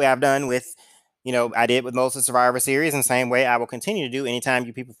the same way I've done with, I did with most of the Survivor Series, and the same way I will continue to do anytime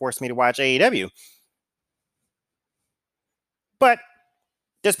you people force me to watch AEW. But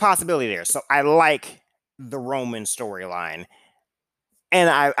there's possibility there. So I like the Roman storyline. And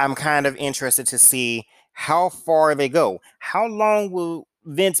I'm kind of interested to see how far they go. How long will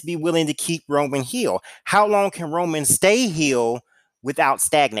Vince be willing to keep Roman heel? How long can Roman stay heel without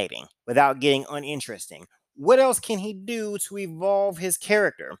stagnating, without getting uninteresting? What else can he do to evolve his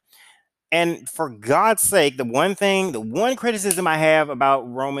character? And for God's sake, the one criticism I have about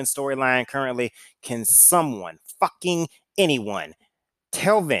Roman's storyline currently, can someone, fucking anyone,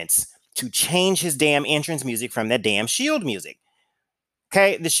 tell Vince to change his damn entrance music from that damn Shield music?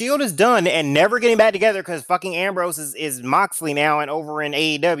 Okay, the Shield is done and never getting back together because fucking Ambrose is Moxley now and over in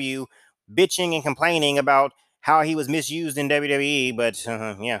AEW bitching and complaining about how he was misused in WWE. But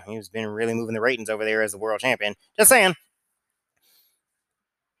yeah, he's been really moving the ratings over there as the world champion. Just saying.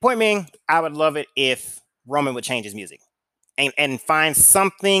 Point being, I would love it if Roman would change his music and find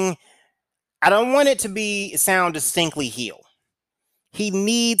something. I don't want it to sound distinctly heel. He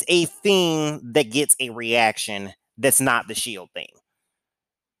needs a theme that gets a reaction that's not the Shield thing.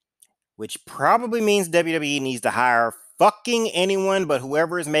 Which probably means WWE needs to hire fucking anyone but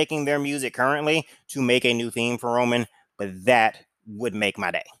whoever is making their music currently to make a new theme for Roman. But that would make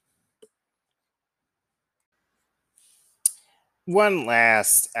my day. One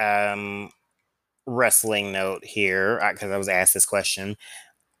last wrestling note here, because I was asked this question.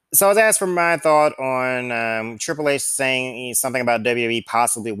 So I was asked for my thought on Triple H saying something about WWE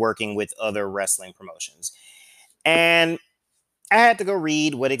possibly working with other wrestling promotions. And I had to go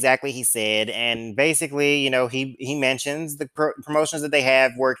read what exactly he said, and basically, he mentions the promotions that they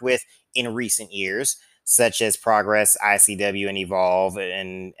have worked with in recent years, such as Progress, ICW, and Evolve,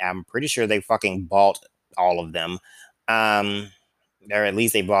 and I'm pretty sure they fucking bought all of them, or at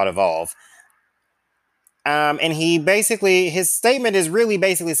least they bought Evolve. And his statement is really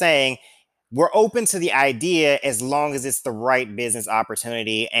basically saying, we're open to the idea as long as it's the right business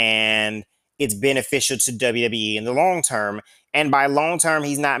opportunity and it's beneficial to WWE in the long term. And by long term,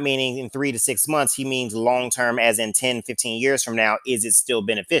 he's not meaning in 3 to 6 months. He means long term as in 10, 15 years from now. Is it still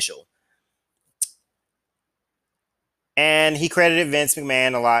beneficial? And he credited Vince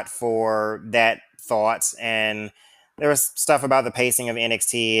McMahon a lot for that thoughts. And there was stuff about the pacing of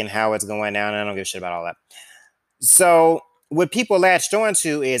NXT and how it's going down. And I don't give a shit about all that. So what people latched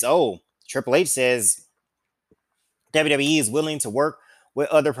onto is, Triple H says WWE is willing to work with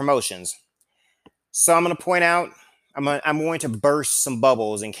other promotions. So I'm going to point out, I'm going to burst some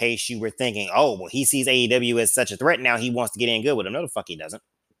bubbles in case you were thinking, he sees AEW as such a threat now, he wants to get in good with them. No, the fuck he doesn't.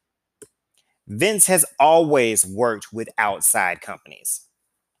 Vince has always worked with outside companies.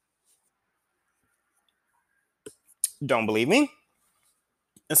 Don't believe me?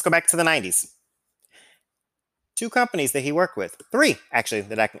 Let's go back to the 90s. 2 companies that he worked with. 3, actually,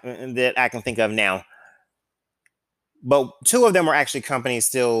 that I can think of now. But 2 of them were actually companies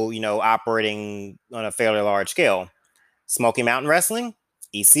still, operating on a fairly large scale. Smoky Mountain Wrestling,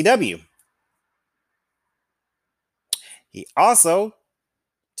 ECW. He also,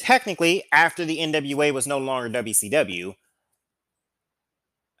 technically, after the NWA was no longer WCW,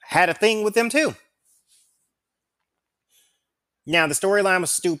 had a thing with them too. Now, the storyline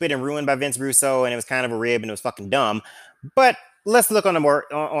was stupid and ruined by Vince Russo, and it was kind of a rib and it was fucking dumb. But let's look on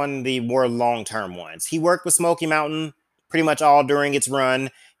the more long-term ones. He worked with Smoky Mountain pretty much all during its run.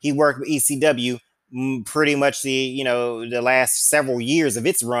 He worked with ECW pretty much the last several years of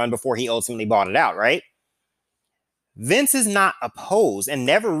its run before he ultimately bought it out, right? Vince is not opposed and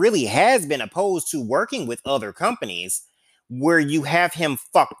never really has been opposed to working with other companies. Where you have him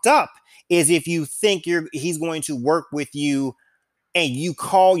fucked up is if you think he's going to work with you and you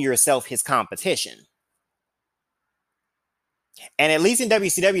call yourself his competition. And at least in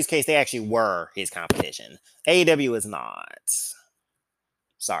WCW's case, they actually were his competition. AEW is not.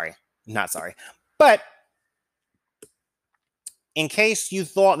 Sorry. Not sorry. But in case you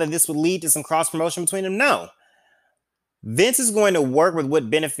thought that this would lead to some cross-promotion between them, no. Vince is going to work with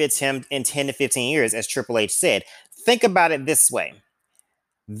what benefits him in 10 to 15 years, as Triple H said. Think about it this way.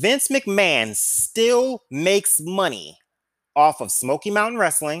 Vince McMahon still makes money off of Smoky Mountain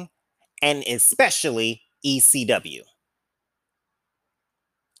Wrestling and especially ECW.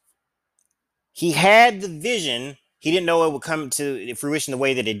 He had the vision, he didn't know it would come to fruition the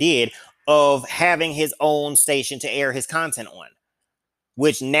way that it did, of having his own station to air his content on,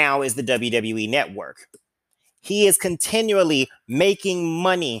 which now is the WWE Network. He is continually making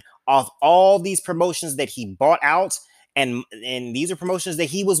money off all these promotions that he bought out, and these are promotions that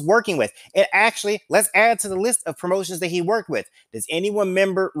he was working with. And actually, let's add to the list of promotions that he worked with. Does anyone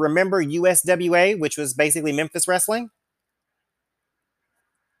remember USWA, which was basically Memphis Wrestling?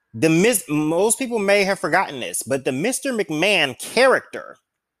 Most people may have forgotten this, but the Mr. McMahon character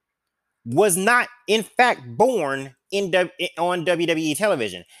was not, in fact, born on WWE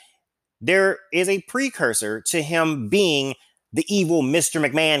television. There is a precursor to him being the evil Mr.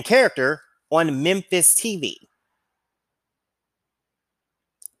 McMahon character on Memphis TV.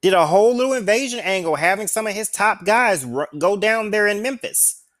 Did a whole little invasion angle having some of his top guys go down there in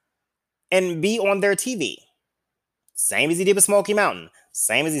Memphis and be on their TV. Same as he did with Smoky Mountain.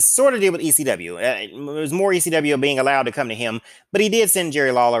 Same as he sort of did with ECW. There's more ECW being allowed to come to him, but he did send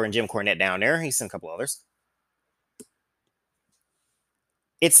Jerry Lawler and Jim Cornette down there. He sent a couple others.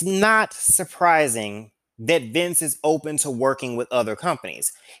 It's not surprising that Vince is open to working with other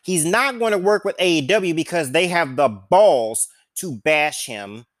companies. He's not going to work with AEW because they have the balls to bash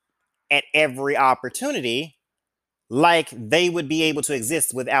him at every opportunity, like they would be able to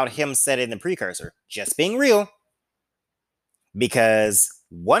exist without him setting the precursor. Just being real. Because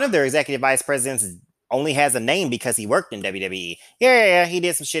one of their executive vice presidents only has a name because he worked in WWE. Yeah, he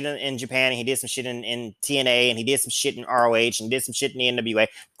did some shit in Japan, and he did some shit in TNA, and he did some shit in ROH, and he did some shit in the NWA.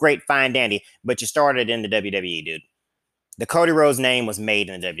 Great, fine, dandy. But you started in the WWE, dude. The Cody Rhodes name was made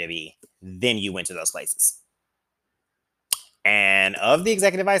in the WWE. Then you went to those places. And of the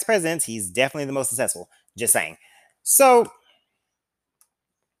executive vice presidents, he's definitely the most successful. Just saying. So,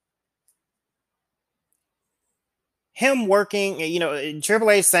 him working,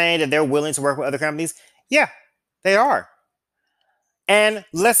 Triple H saying that they're willing to work with other companies. Yeah, they are. And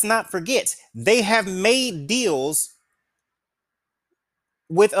let's not forget, they have made deals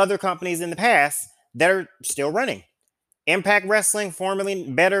with other companies in the past that are still running. Impact Wrestling,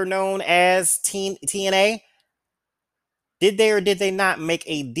 formerly better known as TNA, did they or did they not make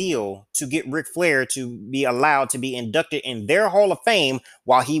a deal to get Ric Flair to be allowed to be inducted in their Hall of Fame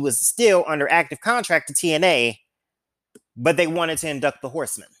while he was still under active contract to TNA, but they wanted to induct the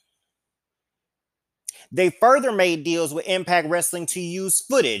Horsemen? They further made deals with Impact Wrestling to use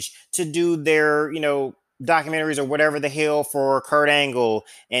footage to do their, documentaries or whatever the hell for Kurt Angle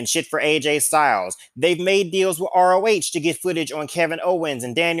and shit for AJ Styles. They've made deals with ROH to get footage on Kevin Owens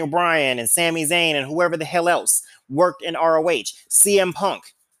and Daniel Bryan and Sami Zayn and whoever the hell else worked in ROH. CM Punk.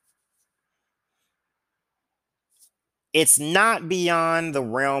 It's not beyond the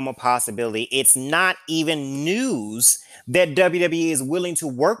realm of possibility. It's not even news that WWE is willing to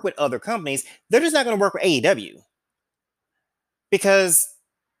work with other companies. They're just not going to work with AEW. Because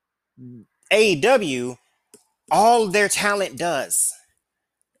AEW, all their talent does.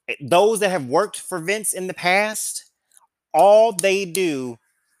 Those that have worked for Vince in the past, all they do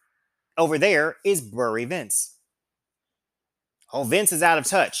over there is bury Vince. Oh, Vince is out of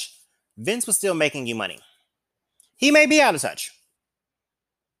touch. Vince was still making you money. He may be out of touch.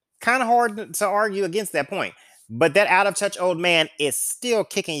 Kind of hard to argue against that point. But that out of touch old man is still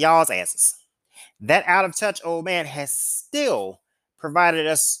kicking y'all's asses. That out of touch old man has still provided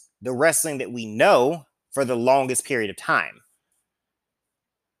us the wrestling that we know for the longest period of time.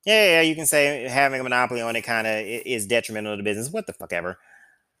 Yeah, you can say having a monopoly on it kind of is detrimental to the business. What the fuck ever.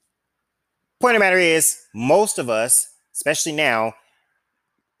 Point of the matter is, most of us, especially now,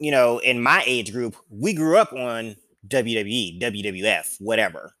 in my age group, we grew up on WWE, WWF,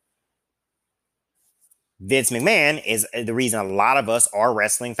 whatever. Vince McMahon is the reason a lot of us are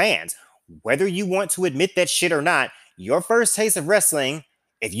wrestling fans. Whether you want to admit that shit or not, your first taste of wrestling,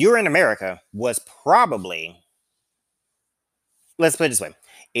 if you're in America, was probably, let's put it this way.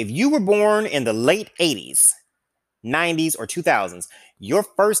 If you were born in the late 80s, 90s, or 2000s, your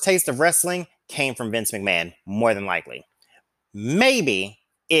first taste of wrestling came from Vince McMahon, more than likely. Maybe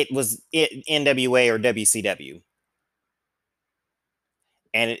it was NWA or WCW.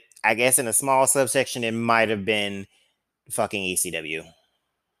 And I guess in a small subsection, it might have been fucking ECW.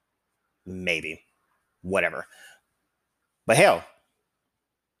 Maybe. Whatever. But hell,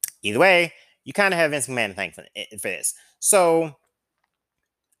 either way, you kind of have Vince McMahon to thank for this. So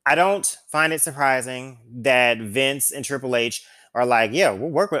I don't find it surprising that Vince and Triple H are like, yeah, we'll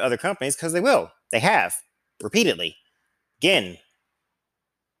work with other companies, because they will. They have. Repeatedly. Again,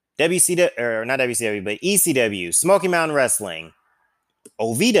 WCW, or not WCW, but ECW, Smoky Mountain Wrestling,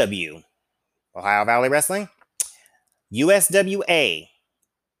 OVW, Ohio Valley Wrestling, USWA,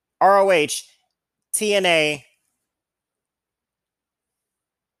 ROH, TNA,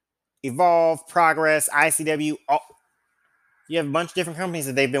 Evolve, Progress, ICW. You have a bunch of different companies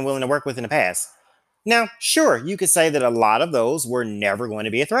that they've been willing to work with in the past. Now, sure, you could say that a lot of those were never going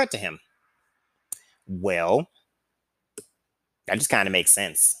to be a threat to him. Well, that just kind of makes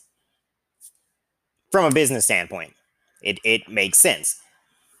sense. From a business standpoint, it makes sense.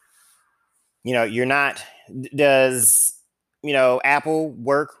 You're not, does, Apple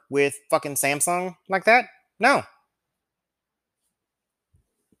work with fucking Samsung like that? No.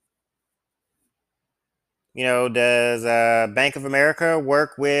 Does Bank of America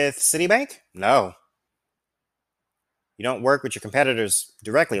work with Citibank? No. You don't work with your competitors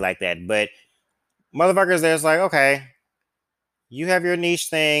directly like that. But motherfuckers, there's like, okay, you have your niche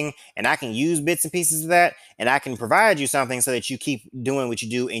thing, and I can use bits and pieces of that, and I can provide you something so that you keep doing what you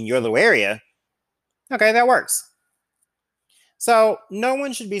do in your little area. Okay, that works. So no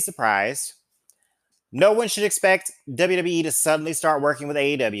one should be surprised. No one should expect WWE to suddenly start working with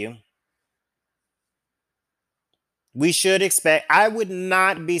AEW. We should expect, I would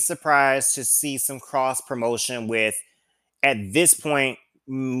not be surprised to see some cross promotion with, at this point,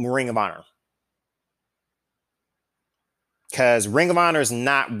 Ring of Honor. Because Ring of Honor is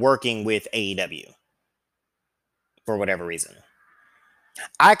not working with AEW for whatever reason.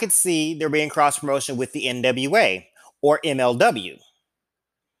 I could see there being cross promotion with the NWA or MLW.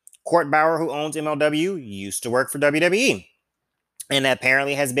 Court Bauer, who owns MLW, used to work for WWE and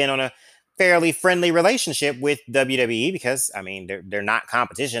apparently has been on a fairly friendly relationship with WWE because, I mean, they're not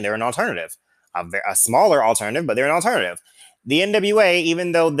competition, they're an alternative. A smaller alternative, but they're an alternative. The NWA,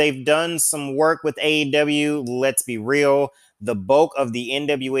 even though they've done some work with AEW, let's be real, the bulk of the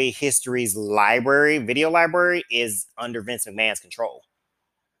NWA history's library, video library, is under Vince McMahon's control.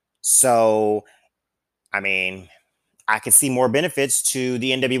 So, I mean, I could see more benefits to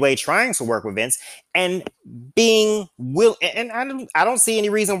the NWA trying to work with Vince and being will. And I don't see any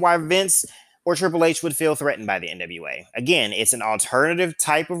reason why Vince or Triple H would feel threatened by the NWA. Again, it's an alternative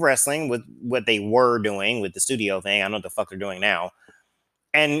type of wrestling with what they were doing with the studio thing. I don't know what the fuck they're doing now.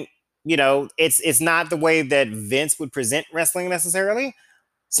 And it's not the way that Vince would present wrestling necessarily.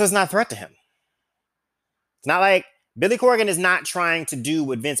 So it's not a threat to him. It's not like Billy Corgan is not trying to do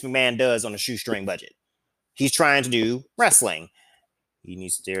what Vince McMahon does on a shoestring budget. He's trying to do wrestling. He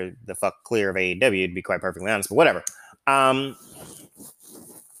needs to steer the fuck clear of AEW, to be quite perfectly honest, but whatever.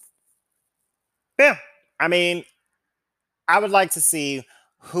 Yeah, I mean, I would like to see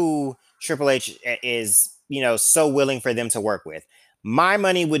who Triple H is, so willing for them to work with. My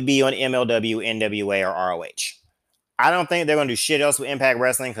money would be on MLW, NWA, or ROH. I don't think they're going to do shit else with Impact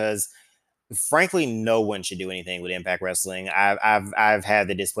Wrestling because, frankly, no one should do anything with Impact Wrestling. I've had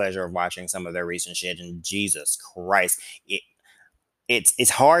the displeasure of watching some of their recent shit, and Jesus Christ, it's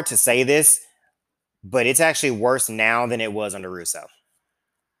hard to say this, but it's actually worse now than it was under Russo.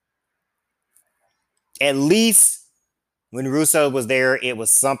 At least when Russo was there, it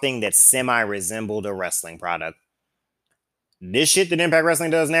was something that semi-resembled a wrestling product. This shit that Impact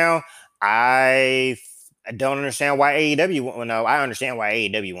Wrestling does now, I don't understand why AEW. Well, no, I understand why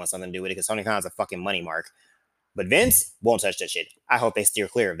AEW wants something to do with it because Tony Khan's a fucking money mark. But Vince won't touch that shit. I hope they steer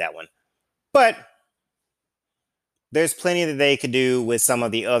clear of that one. But there's plenty that they could do with some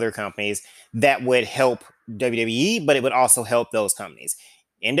of the other companies that would help WWE, but it would also help those companies.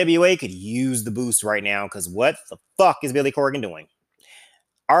 NWA could use the boost right now because what the fuck is Billy Corgan doing?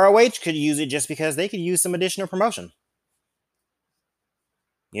 ROH could use it just because they could use some additional promotion.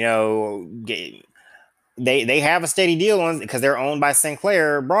 They have a steady deal on because they're owned by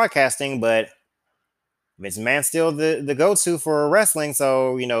Sinclair Broadcasting, but Vince McMahon's still the go-to for wrestling.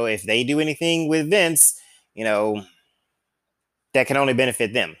 So, if they do anything with Vince, that can only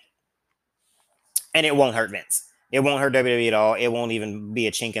benefit them. And it won't hurt Vince. It won't hurt WWE at all. It won't even be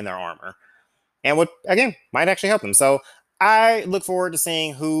a chink in their armor. And what, again, might actually help them. So I look forward to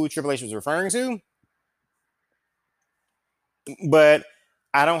seeing who Triple H was referring to. But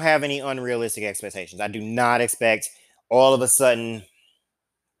I don't have any unrealistic expectations. I do not expect all of a sudden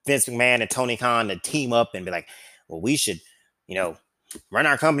Vince McMahon and Tony Khan to team up and be like, well, we should, run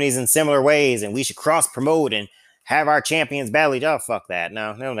our companies in similar ways and we should cross promote and have our champions battle each other. Oh, fuck that.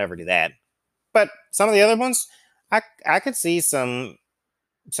 No, they'll never do that. But some of the other ones, I could see some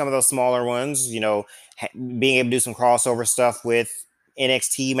of those smaller ones, being able to do some crossover stuff with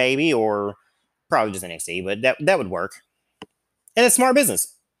NXT maybe, or probably just NXT, but that would work. And it's smart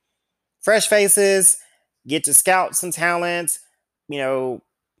business. Fresh faces, get to scout some talent,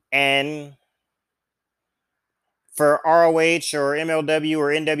 and for ROH or MLW or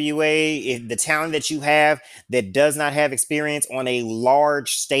NWA, if the talent that you have that does not have experience on a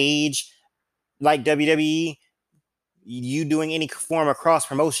large stage like WWE, you doing any form of cross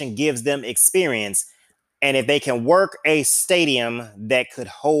promotion gives them experience. And if they can work a stadium that could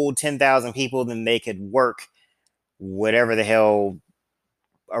hold 10,000 people, then they could work whatever the hell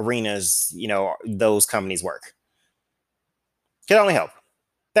arenas, those companies work. Could only help.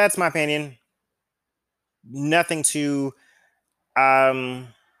 That's my opinion. Nothing to,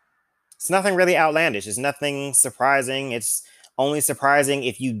 it's nothing really outlandish. It's nothing surprising. It's only surprising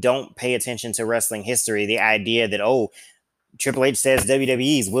if you don't pay attention to wrestling history. The idea that, oh, Triple H says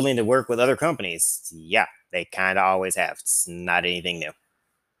WWE is willing to work with other companies. Yeah, they kind of always have. It's not anything new.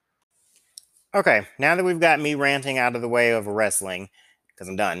 Okay, now that we've got me ranting out of the way of wrestling, because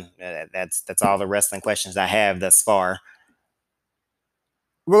I'm done. That's all the wrestling questions I have thus far.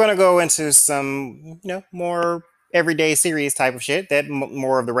 We're gonna go into some, more everyday serious type of shit that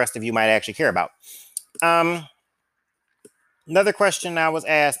more of the rest of you might actually care about. Another question I was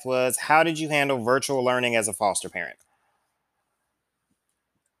asked was, how did you handle virtual learning as a foster parent?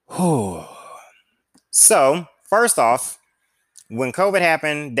 So, first off, when COVID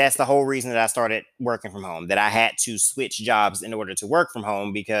happened, that's the whole reason that I started working from home, that I had to switch jobs in order to work from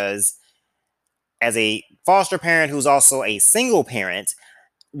home, because as a foster parent who's also a single parent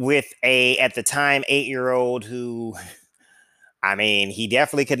with a, at the time, 8-year-old who, I mean, he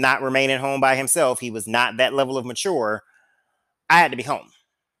definitely could not remain at home by himself. He was not that level of mature. I had to be home.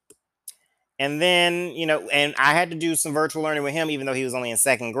 And then, and I had to do some virtual learning with him, even though he was only in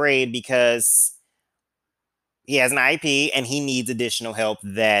second grade, because he has an IEP and he needs additional help.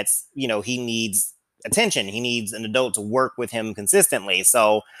 That's, he needs attention. He needs an adult to work with him consistently.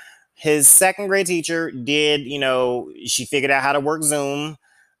 So his second grade teacher did, she figured out how to work Zoom,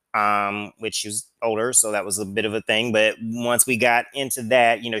 which she was older, so that was a bit of a thing. But once we got into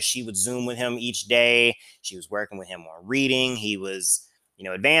that, she would Zoom with him each day. She was working with him on reading. He was,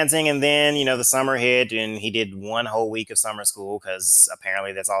 advancing. And then, the summer hit and he did one whole week of summer school, because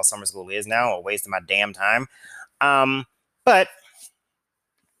apparently that's all summer school is now, a waste of my damn time. But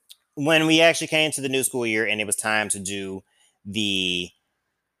when we actually came to the new school year and it was time to do the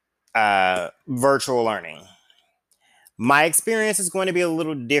virtual learning, my experience is going to be a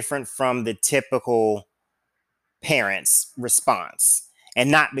little different from the typical parent's response.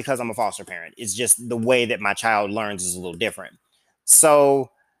 And not because I'm a foster parent. It's just the way that my child learns is a little different.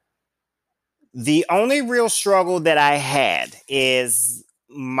 So the only real struggle that I had is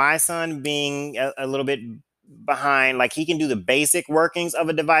my son being a little bit behind. Like, he can do the basic workings of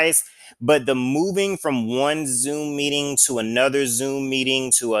a device, but the moving from one Zoom meeting to another Zoom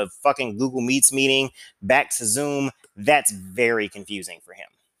meeting to a fucking Google Meets meeting back to Zoom, that's very confusing for him.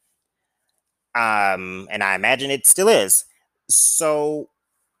 And I imagine it still is. So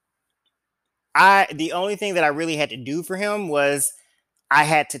the only thing that I really had to do for him was I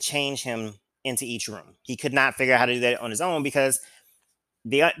had to change him into each room. He could not figure out how to do that on his own, because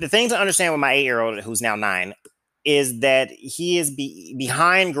the thing to understand with my 8-year-old, who's now 9, is that he is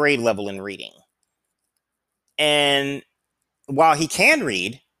behind grade level in reading. And while he can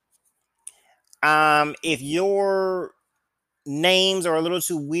read, if your names are a little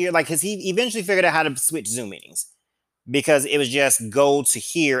too weird, like, because he eventually figured out how to switch Zoom meetings, because it was just go to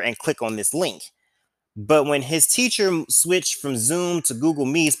here and click on this link. But when his teacher switched from Zoom to Google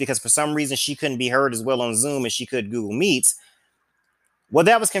Meets, because for some reason she couldn't be heard as well on Zoom as she could Google Meets, well,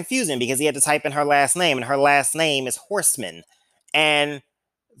 that was confusing, because he had to type in her last name, and her last name is Horseman. And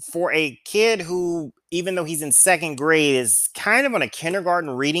for a kid who, even though he's in second grade, is kind of on a kindergarten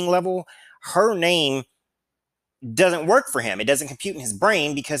reading level, her name doesn't work for him. It doesn't compute in his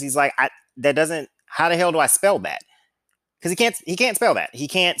brain, because he's like, how the hell do I spell that? Because he can't spell that. He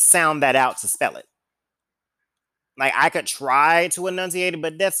can't sound that out to spell it. Like, I could try to enunciate it,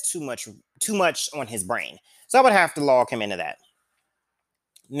 but that's too much on his brain. So I would have to log him into that.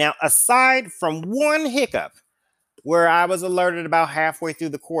 Now, aside from one hiccup where I was alerted about halfway through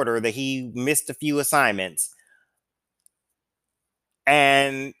the quarter that he missed a few assignments,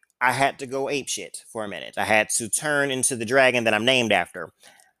 and I had to go apeshit for a minute. I had to turn into the dragon that I'm named after.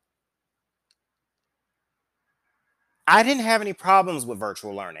 I didn't have any problems with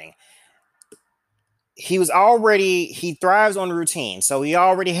virtual learning. He thrives on routine. So he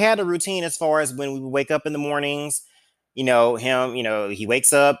already had a routine as far as when we would wake up in the mornings, he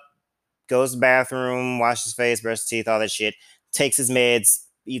wakes up, goes to the bathroom, washes his face, brushes his teeth, all that shit, takes his meds,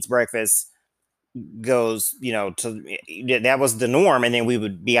 eats breakfast, goes, that was the norm. And then we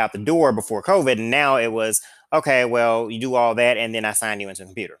would be out the door before COVID. And now it was, okay, well, you do all that, and then I sign you into a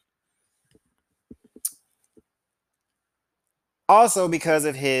computer. Also, because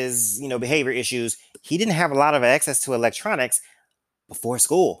of his, behavior issues, he didn't have a lot of access to electronics before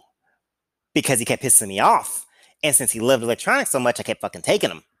school, because he kept pissing me off. And since he loved electronics so much, I kept fucking taking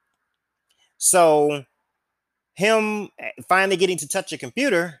him. So Him finally getting to touch a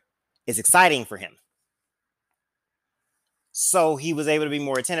computer is exciting for him. So he was able to be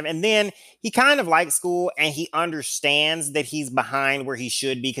more attentive. And then he kind of likes school and he understands that he's behind where he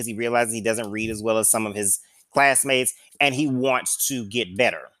should be because he realizes he doesn't read as well as some of his classmates and he wants to get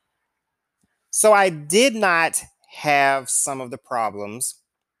better. So I did not have some of the problems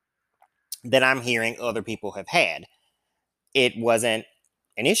that I'm hearing other people have had. It wasn't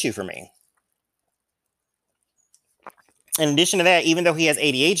an issue for me. In addition to that, even though he has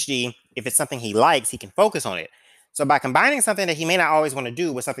ADHD, if it's something he likes, he can focus on it. So by combining something that he may not always want to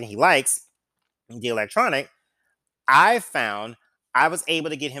do with something he likes, the electronic, I found I was able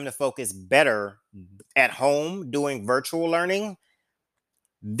to get him to focus better at home doing virtual learning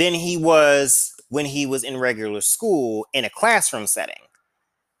than he was when he was in regular school in a classroom setting.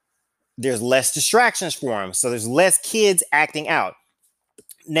 There's less distractions for him, so there's less kids acting out.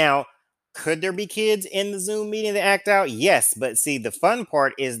 Now, could there be kids in the Zoom meeting that act out? Yes, but see, the fun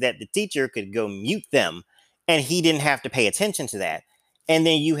part is that the teacher could go mute them and he didn't have to pay attention to that. And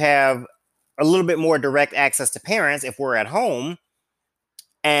then you have a little bit more direct access to parents if we're at home,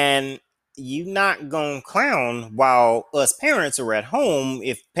 and you not gonna clown while us parents are at home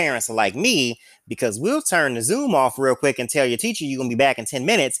if parents are like me, because we'll turn the Zoom off real quick and tell your teacher you're gonna be back in 10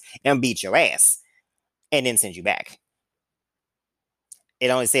 minutes and beat your ass and then send you back. It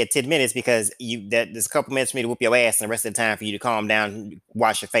only said 10 minutes because there's a couple minutes for me to whoop your ass and the rest of the time for you to calm down,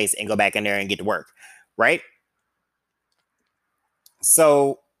 wash your face, and go back in there and get to work. Right?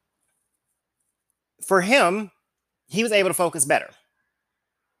 So for him, he was able to focus better.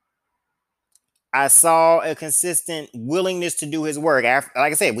 I saw a consistent willingness to do his work. After,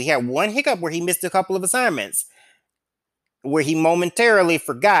 like I said, we had one hiccup where he missed a couple of assignments, where he momentarily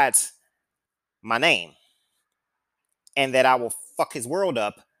forgot my name and that I will fuck his world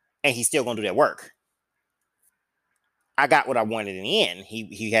up, and he's still gonna do that work. I got what I wanted in the end.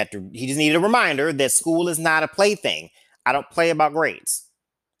 He just needed a reminder that school is not a plaything. I don't play about grades.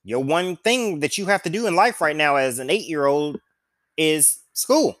 Your one thing that you have to do in life right now as an 8-year-old is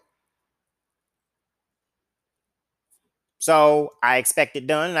school. So I expect it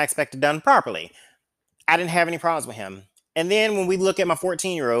done, and I expect it done properly. I didn't have any problems with him. And then when we look at my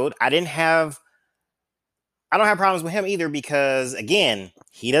 14-year-old, I don't have problems with him either because, again,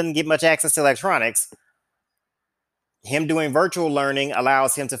 he doesn't get much access to electronics. Him doing virtual learning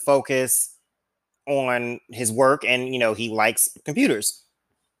allows him to focus on his work, and he likes computers.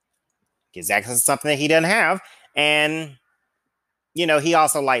 Gets access to something that he doesn't have, and he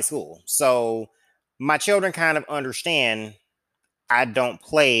also likes school. So my children kind of understand I don't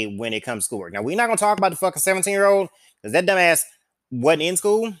play when it comes to schoolwork. Now, we're not gonna talk about the fucking 17-year-old because that dumbass wasn't in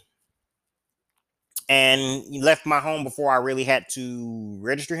school and he left my home before I really had to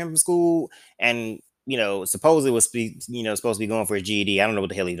register him from school. And supposedly was supposed to be going for his GED. I don't know what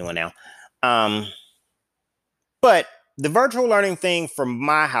the hell he's doing now. But the virtual learning thing from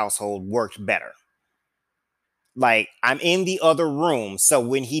my household worked better. Like, I'm in the other room, so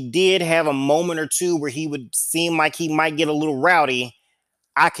when he did have a moment or two where he would seem like he might get a little rowdy,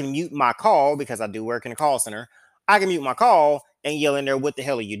 I can mute my call because I do work in a call center. I can mute my call and yell in there, "What the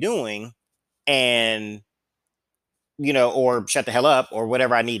hell are you doing?" And or shut the hell up, or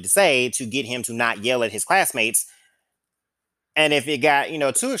whatever I need to say to get him to not yell at his classmates. And if it got,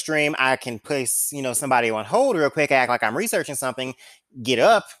 too extreme, I can place, somebody on hold real quick, act like I'm researching something, get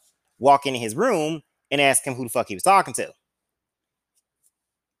up, walk into his room, and ask him who the fuck he was talking to.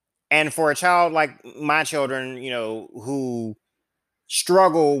 And for a child like my children, who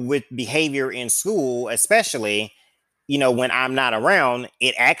struggle with behavior in school, especially, when I'm not around,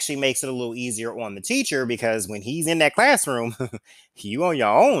 it actually makes it a little easier on the teacher because when he's in that classroom, you on your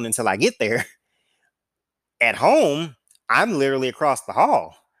own until I get there. At home, I'm literally across the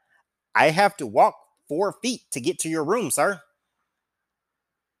hall. I have to walk 4 feet to get to your room, sir.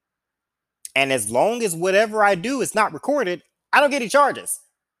 And as long as whatever I do is not recorded, I don't get any charges.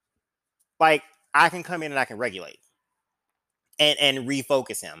 Like, I can come in and I can regulate and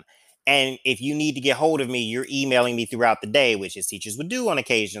refocus him. And if you need to get hold of me, you're emailing me throughout the day, which his teachers would do on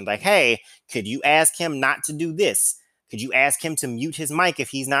occasion. Like, hey, could you ask him not to do this? Could you ask him to mute his mic if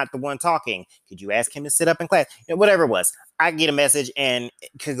he's not the one talking? Could you ask him to sit up in class? Whatever it was. I get a message and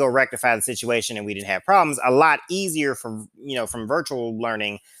could go rectify the situation, and we didn't have problems. A lot easier from virtual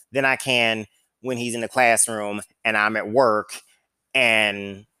learning than I can when he's in the classroom and I'm at work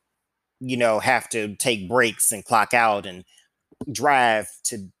and have to take breaks and clock out and drive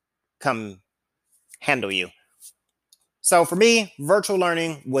to come handle you. So for me, virtual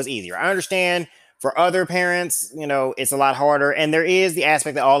learning was easier. I understand for other parents, it's a lot harder. And there is the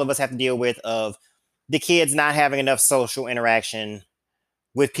aspect that all of us have to deal with of the kids not having enough social interaction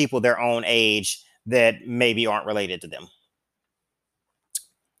with people their own age that maybe aren't related to them.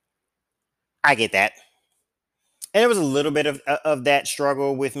 I get that. And there was a little bit of that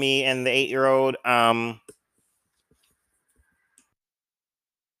struggle with me and the 8-year old.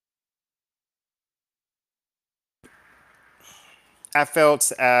 I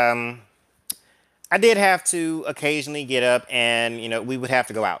felt I did have to occasionally get up and, we would have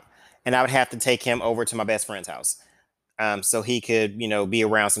to go out. And I would have to take him over to my best friend's house, so he could, be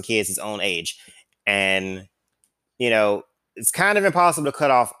around some kids his own age. And, you know, it's kind of impossible to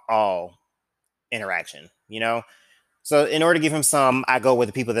cut off all interaction, So in order to give him some, I go with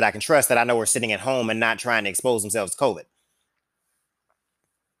the people that I can trust that I know are sitting at home and not trying to expose themselves to COVID.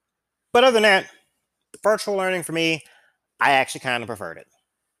 But other than that, virtual learning for me, I actually kind of preferred it.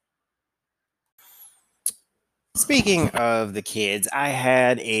 Speaking of the kids, I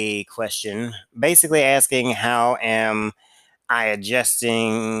had a question basically asking how am I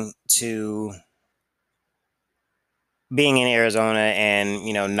adjusting to being in Arizona and,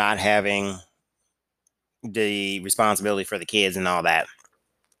 not having the responsibility for the kids and all that.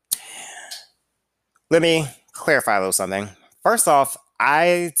 Let me clarify a little something. First off,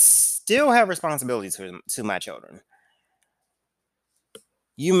 I still have responsibility to my children.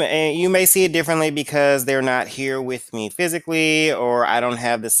 You may see it differently because they're not here with me physically, or I don't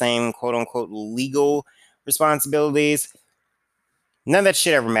have the same quote unquote legal responsibilities. None of that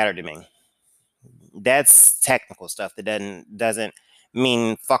shit ever mattered to me. That's technical stuff that doesn't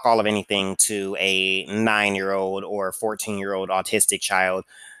mean fuck all of anything to a 9-year-old or 14-year-old autistic child.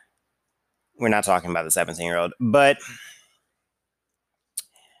 We're not talking about the 17-year-old, but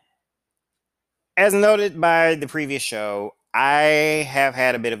as noted by the previous show, I have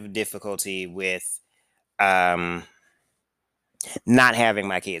had a bit of difficulty with not having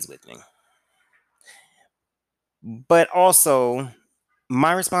my kids with me. But also,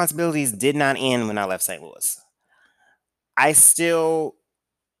 my responsibilities did not end when I left St. Louis. I still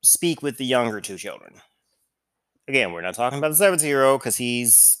speak with the younger two children. Again, we're not talking about the 17-year-old because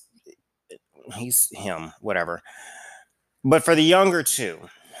he's him, whatever. But for the younger two,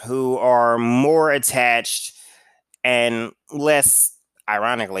 who are more attached and less,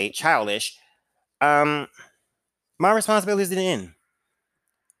 ironically, childish, my responsibilities didn't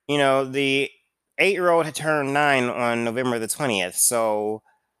end. The 8-year-old had turned 9 on November the 20th. So,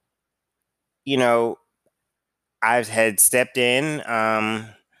 I had stepped in.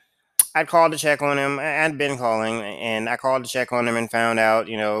 I'd called to check on him. I'd been calling, and I called to check on him and found out,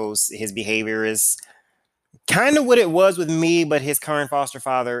 his behavior is kind of what it was with me, but his current foster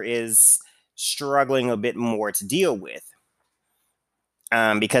father is struggling a bit more to deal with,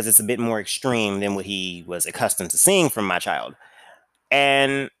 because it's a bit more extreme than what he was accustomed to seeing from my child.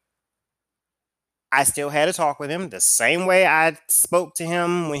 And I still had to talk with him the same way I spoke to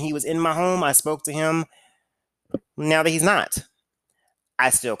him when he was in my home. I spoke to him now that he's not. I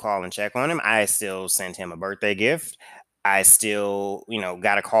still call and check on him. I still sent him a birthday gift. I still,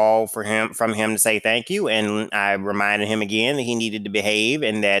 got a call from him to say thank you. And I reminded him again that he needed to behave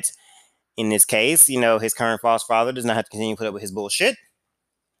and that in this case, his current foster father does not have to continue to put up with his bullshit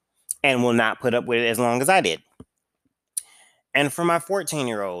and will not put up with it as long as I did. And for my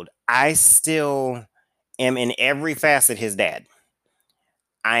 14-year-old, I still am in every facet his dad.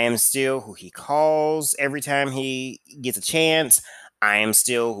 I am still who he calls every time he gets a chance. I am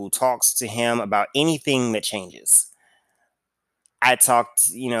still who talks to him about anything that changes.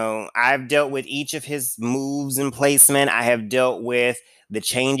 I've dealt with each of his moves and placement. I have dealt with the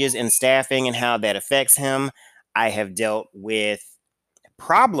changes in staffing and how that affects him. I have dealt with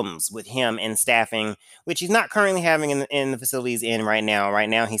problems with him in staffing, which he's not currently having in the facilities in right now. Right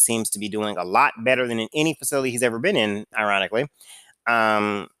now, he seems to be doing a lot better than in any facility he's ever been in, ironically,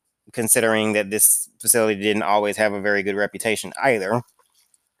 considering that this facility didn't always have a very good reputation either.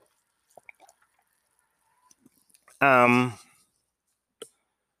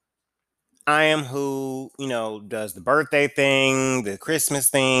 I am who, does the birthday thing, the Christmas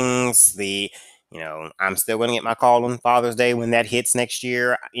things, I'm still going to get my call on Father's Day when that hits next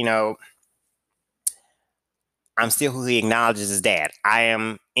year. I'm still who he acknowledges as dad. I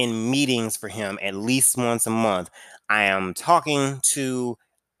am in meetings for him at least once a month. I am talking to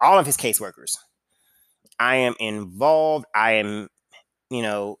all of his caseworkers. I am involved. I am,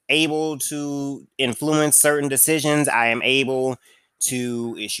 able to influence certain decisions. I am able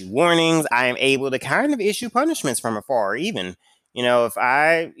to issue warnings. I am able to kind of issue punishments from afar, even. If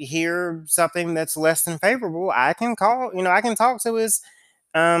I hear something that's less than favorable, I can call, I can talk to his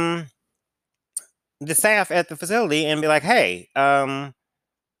the staff at the facility and be like, hey,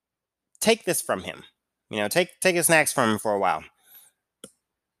 take this from him. Take his snacks from him for a while.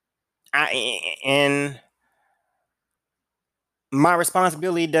 And my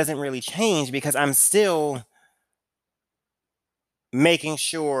responsibility doesn't really change because I'm still making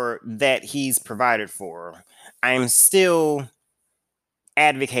sure that he's provided for. I'm still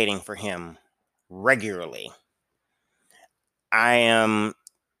advocating for him regularly. I am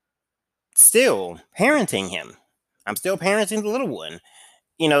still parenting him. I'm still parenting the little one.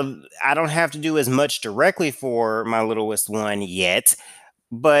 I don't have to do as much directly for my littlest one yet,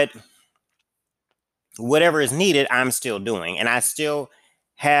 but whatever is needed, I'm still doing. And I still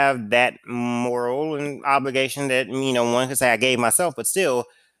have that moral and obligation that, one could say I gave myself, but still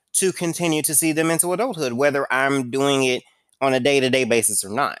to continue to see them into adulthood, whether I'm doing it on a day-to-day basis or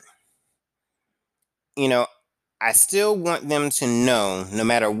not. I still want them to know, no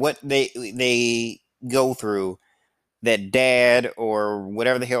matter what they go through, that dad or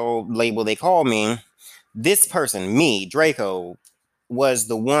whatever the hell label they call me, this person, me, Draco, was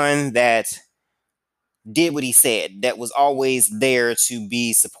the one that did what he said, that was always there to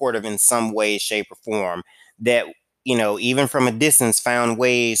be supportive in some way, shape, or form, that, even from a distance, found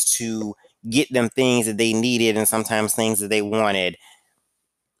ways to get them things that they needed and sometimes things that they wanted.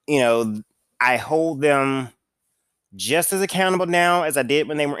 I hold them just as accountable now as I did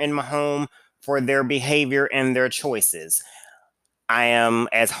when they were in my home for their behavior and their choices. I am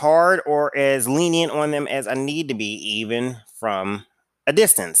as hard or as lenient on them as I need to be, even from a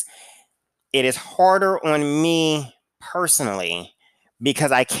distance. It is harder on me personally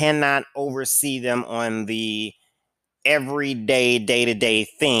because I cannot oversee them on the everyday, day-to-day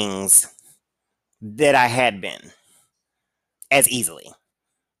things that I had been as easily.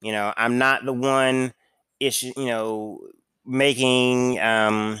 I'm not the one making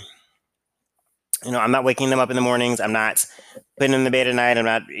I'm not waking them up in the mornings. I'm not putting them to bed at night. I'm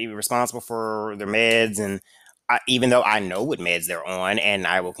not responsible for their meds. And even though I know what meds they're on, and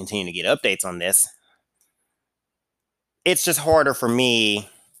I will continue to get updates on this, it's just harder for me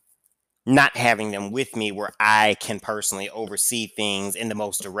not having them with me where I can personally oversee things in the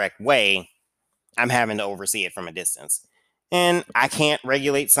most direct way. I'm having to oversee it from a distance. And I can't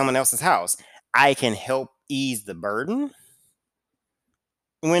regulate someone else's house. I can help ease the burden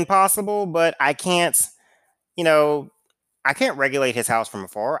when possible, but I can't, I can't regulate his house from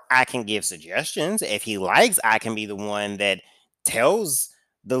afar. I can give suggestions. If he likes, I can be the one that tells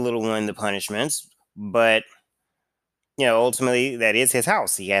the little one the punishments. But, ultimately, that is his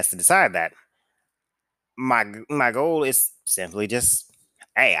house. He has to decide that. My goal is simply just,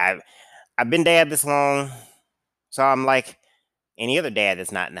 hey, I've been dad this long, so I'm like any other dad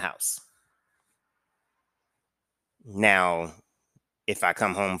that's not in the house. Now, if I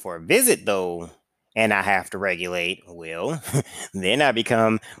come home for a visit, though, and I have to regulate, well, then I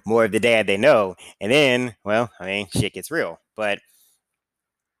become more of the dad they know. And then, well, shit gets real. But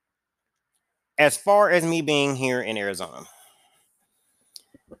as far as me being here in Arizona,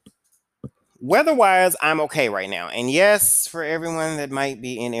 weather-wise, I'm okay right now. And yes, for everyone that might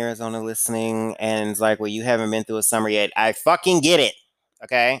be in Arizona listening and it's like, well, you haven't been through a summer yet, I fucking get it.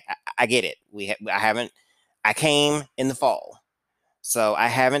 Okay? I get it. I came in the fall. So I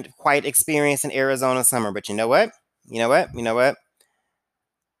haven't quite experienced an Arizona summer, but you know what?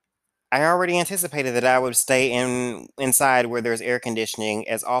 I already anticipated that I would stay inside where there's air conditioning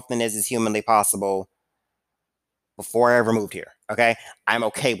as often as is humanly possible before I ever moved here. Okay? I'm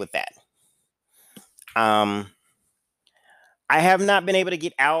okay with that. I have not been able to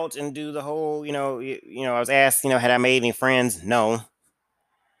get out and do the whole, I was asked, had I made any friends? No.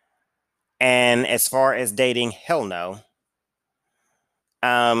 And as far as dating, hell no.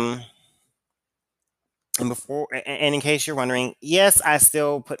 And in case you're wondering, yes, I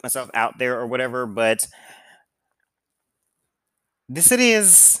still put myself out there or whatever, but this city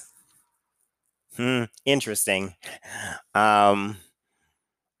is interesting.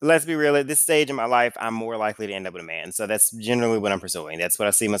 Let's be real. At this stage in my life, I'm more likely to end up with a man. So that's generally what I'm pursuing. That's what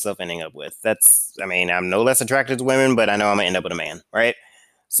I see myself ending up with. I'm no less attracted to women, but I know I'm going to end up with a man, right?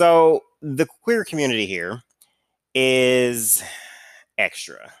 So the queer community here is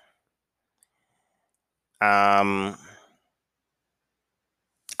extra. I'm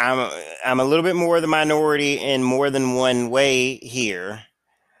a little bit more the minority in more than one way here.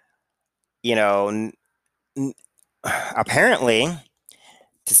 Apparently,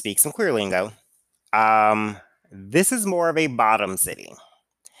 to speak some queer lingo, this is more of a bottom city.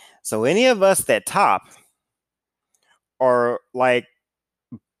 So any of us that top are like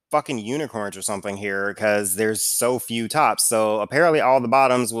fucking unicorns or something here because there's so few tops. So apparently all the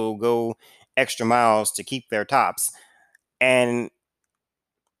bottoms will go extra miles to keep their tops. And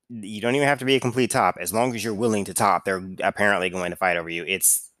You don't even have to be a complete top. As long as you're willing to top, they're apparently going to fight over you.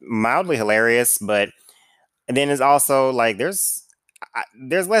 It's mildly hilarious, but and then it's also like there's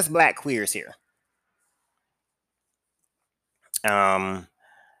less black queers here. Um,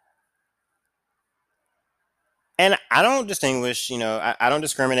 and I don't distinguish. I don't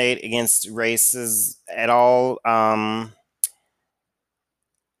discriminate against races at all.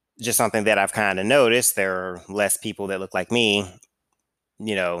 Just something that I've kind of noticed. There are less people that look like me,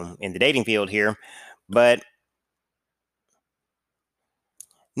 in the dating field here, but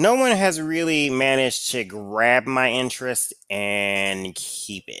no one has really managed to grab my interest and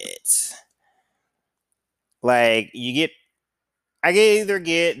keep it. Like I either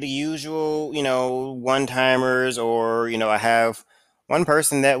get the usual, one timers, or I have one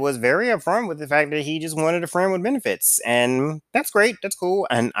person that was very upfront with the fact that he just wanted a friend with benefits, and that's great, that's cool,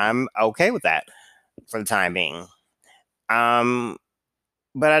 and I'm okay with that for the time being. Um,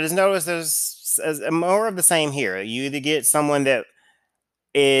 but I just noticed there's more of the same here. You either get someone that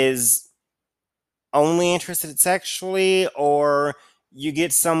is only interested sexually, or you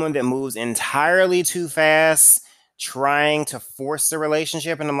get someone that moves entirely too fast, trying to force the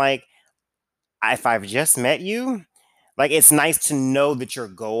relationship. And I'm like, if I've just met you, like, it's nice to know that your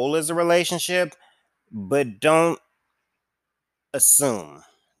goal is a relationship, but don't assume,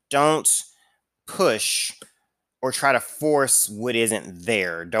 don't push or try to force what isn't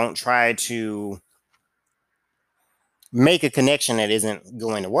there. Don't try to make a connection that isn't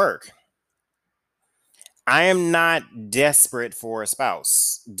going to work. I am not desperate for a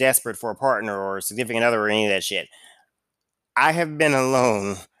spouse, desperate for a partner or a significant other or any of that shit. I have been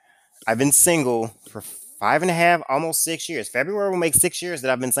alone. I've been single for 5.5, almost 6 years. February will make 6 years that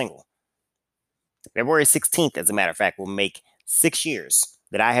I've been single. February 16th, as a matter of fact, will make 6 years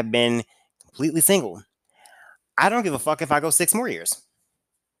that I have been completely single. I don't give a fuck if I go 6 more years.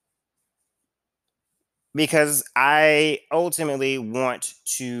 Because I ultimately want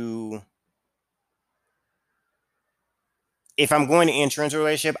to, if I'm going to enter into a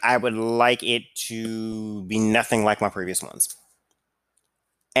relationship, I would like it to be nothing like my previous ones.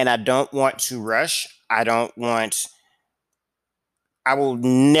 And I don't want to rush. I will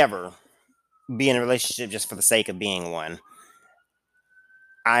never be in a relationship just for the sake of being one.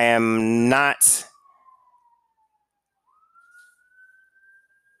 I am not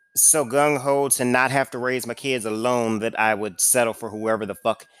so gung ho to not have to raise my kids alone that I would settle for whoever the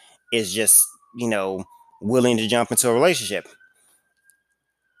fuck is just, willing to jump into a relationship.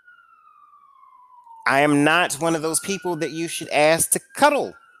 I am not one of those people that you should ask to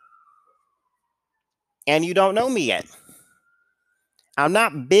cuddle. And you don't know me yet. I'm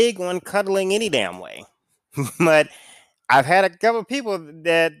not big on cuddling any damn way. But I've had a couple of people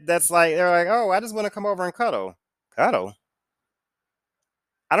that's like, they're like, oh, I just want to come over and cuddle. Cuddle?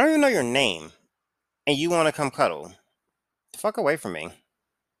 I don't even know your name. And you want to come cuddle. Fuck away from me.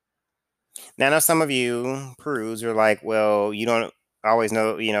 Now, I know some of you prudes are like, well, you don't always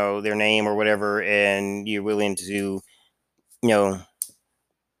know, their name or whatever, and you're willing to,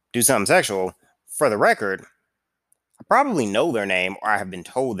 do something sexual. For the record, I probably know their name, or I have been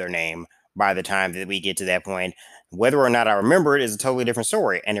told their name by the time that we get to that point. Whether or not I remember it is a totally different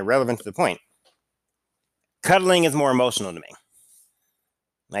story and irrelevant to the point. Cuddling is more emotional to me.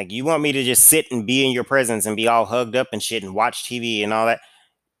 Like, you want me to just sit and be in your presence and be all hugged up and shit and watch TV and all that?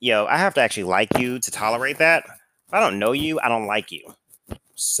 I have to actually like you to tolerate that. If I don't know you, I don't like you.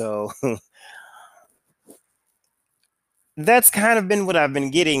 So that's kind of been what I've been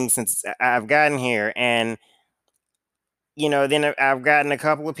getting since I've gotten here. And, then I've gotten a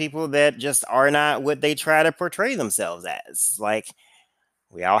couple of people that just are not what they try to portray themselves as. Like,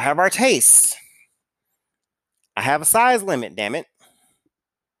 we all have our tastes. I have a size limit, damn it.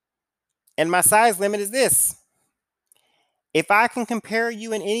 And my size limit is this. If I can compare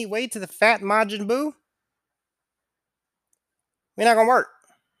you in any way to the fat Majin Buu, we're not going to work.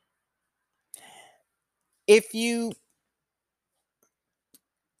 If you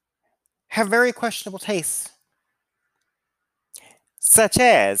have very questionable tastes, such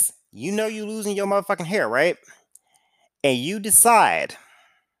as, you losing your motherfucking hair, right? And you decide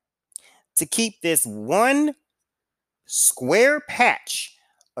to keep this one square patch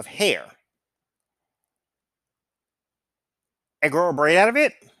of hair and grow a braid out of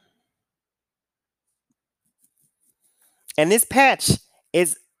it. And this patch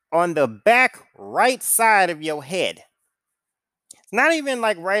is on the back right side of your head. It's not even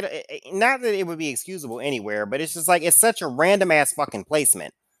like right, not that it would be excusable anywhere, but it's just like, it's such a random ass fucking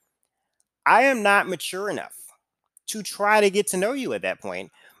placement. I am not mature enough to try to get to know you at that point,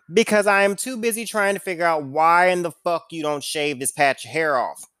 because I am too busy trying to figure out why in the fuck you don't shave this patch of hair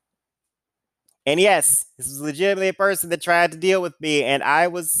off. And yes, this was legitimately a person that tried to deal with me, and I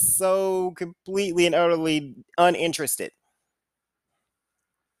was so completely and utterly uninterested.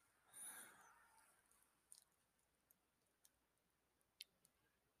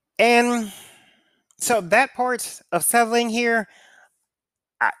 And so that part of settling here,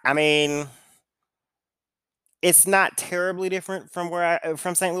 I mean, it's not terribly different from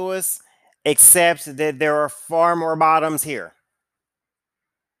from St. Louis, except that there are far more bottoms here.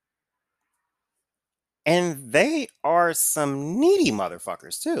 And they are some needy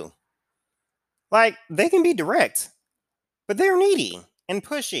motherfuckers too. Like they can be direct, but they're needy and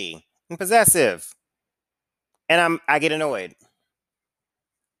pushy and possessive. And I get annoyed.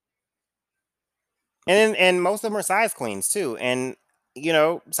 And most of them are size queens too. And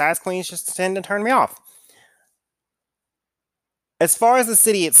size queens just tend to turn me off. As far as the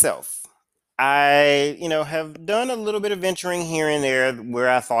city itself, I, have done a little bit of venturing here and there where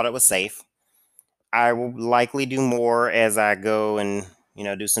I thought it was safe. I will likely do more as I go and,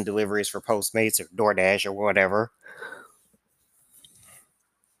 do some deliveries for Postmates or DoorDash or whatever.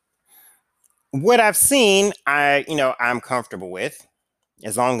 What I've seen, I'm comfortable with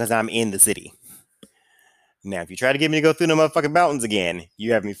as long as I'm in the city. Now, if you try to get me to go through the motherfucking mountains again,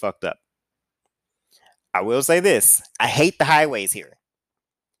 you have me fucked up. I will say this: I hate the highways here.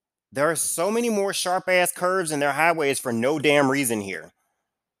 There are so many more sharp ass curves in their highways for no damn reason here.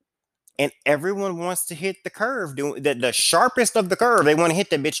 And everyone wants to hit the curve, doing the sharpest of the curve. They want to hit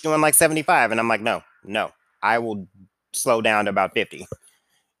the bitch doing like 75. And I'm like, no, no, I will slow down to about 50.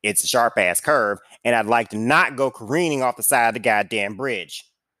 It's a sharp ass curve, and I'd like to not go careening off the side of the goddamn bridge.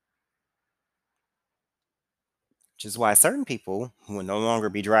 Which is why certain people will no longer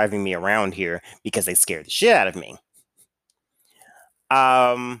be driving me around here because they scare the shit out of me.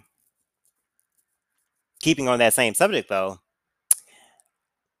 Um, Keeping on that same subject though,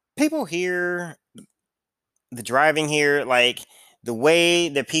 people here, the driving here, like the way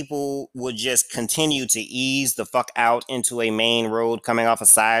that people would just continue to ease the fuck out into a main road coming off a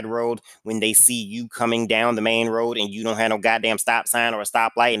side road when they see you coming down the main road and you don't have no goddamn stop sign or a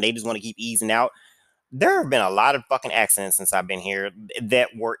stoplight and they just want to keep easing out. There have been a lot of fucking accidents since I've been here that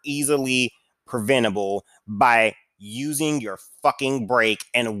were easily preventable by using your fucking brake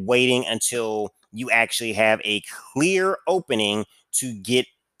and waiting until you actually have a clear opening to get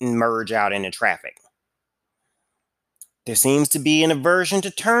merge out into traffic. There seems to be an aversion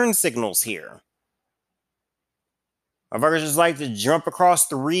to turn signals here. Motherfuckers just like to jump across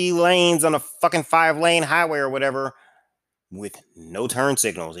 3 lanes on a fucking 5-lane highway or whatever with no turn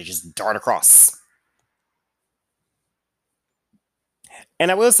signals. They just dart across. And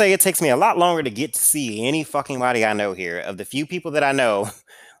I will say it takes me a lot longer to get to see any fucking body I know here. Of the few people that I know,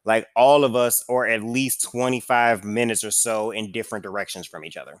 like all of us are at least 25 minutes or so in different directions from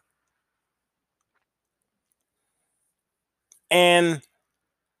each other. And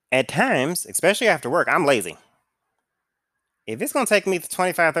at times, especially after work, I'm lazy. If it's going to take me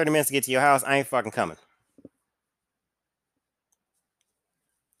 25, 30 minutes to get to your house, I ain't fucking coming.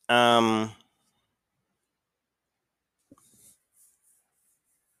 Um,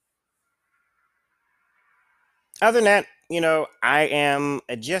 Other than that, I am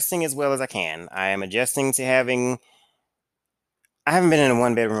adjusting as well as I can. I am adjusting to having. I haven't been in a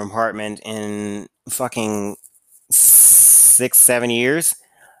 1-bedroom apartment in fucking 6, 7 years.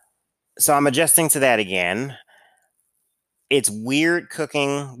 So I'm adjusting to that again. It's weird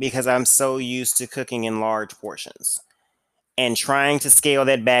cooking because I'm so used to cooking in large portions. And trying to scale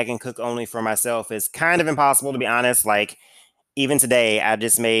that back and cook only for myself is kind of impossible, to be honest. Like, even today, I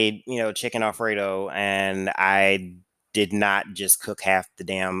just made, chicken Alfredo, and I did not just cook half the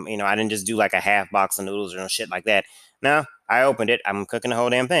damn, I didn't just do like a half box of noodles or no shit like that. No, I opened it. I'm cooking the whole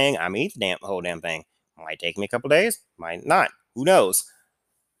damn thing. I'm eating the whole damn thing. Might take me a couple days, might not. Who knows?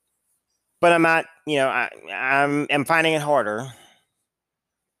 But I'm not, I'm finding it harder,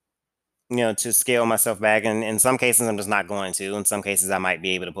 to scale myself back. And in some cases, I'm just not going to. In some cases, I might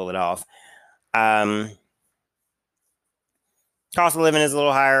be able to pull it off. Um, Cost of living is a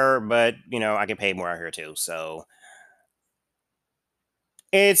little higher, but I get paid more out here too. So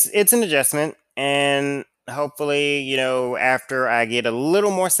it's an adjustment, and hopefully, after I get a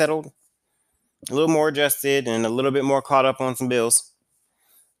little more settled, a little more adjusted, and a little bit more caught up on some bills,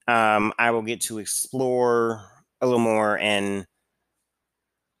 I will get to explore a little more and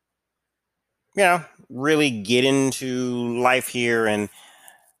really get into life here. And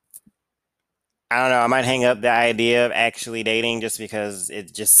I don't know, I might hang up the idea of actually dating just because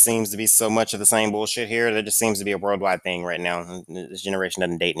it just seems to be so much of the same bullshit here. That just seems to be a worldwide thing right now. This generation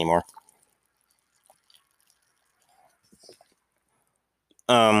doesn't date anymore.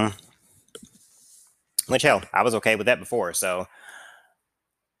 Um, which hell, I was okay with that before. So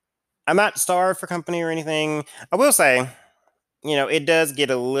I'm not starved for company or anything. I will say, it does get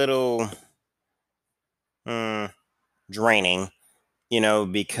a little draining,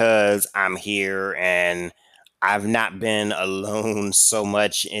 because I'm here and I've not been alone so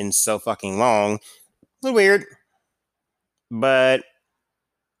much in so fucking long. A little weird, but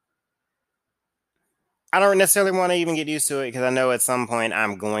I don't necessarily want to even get used to it because I know at some point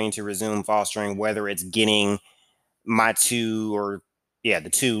I'm going to resume fostering, whether it's getting my the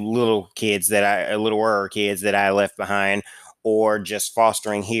two littler kids that I left behind, or just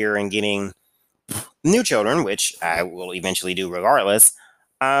fostering here and getting new children, which I will eventually do regardless.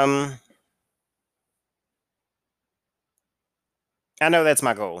 I know that's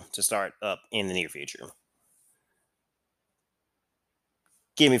my goal to start up in the near future.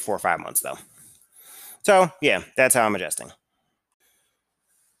 Give me 4 or 5 months though. So yeah, that's how I'm adjusting.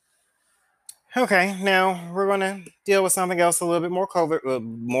 Okay, now we're going to deal with something else a little bit more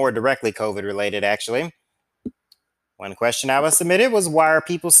more directly COVID related, actually. One question I was submitted was, why are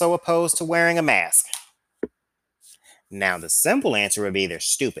people so opposed to wearing a mask? Now, the simple answer would be they're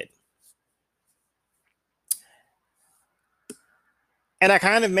stupid. And I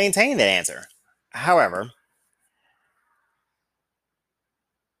kind of maintain that answer. However,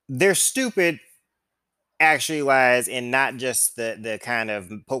 they're stupid actually lies in not just the kind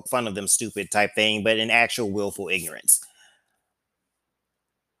of poke fun of them stupid type thing, but in actual willful ignorance.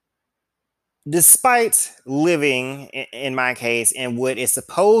 Despite living, in my case, in what is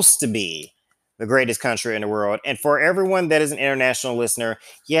supposed to be the greatest country in the world, and for everyone that is an international listener,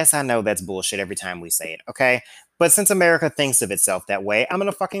 yes, I know that's bullshit every time we say it, okay? But since America thinks of itself that way, I'm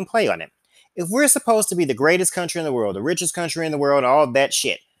gonna fucking play on it. If we're supposed to be the greatest country in the world, the richest country in the world, all that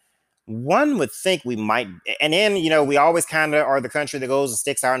shit, one would think we might, and then, we always kind of are the country that goes and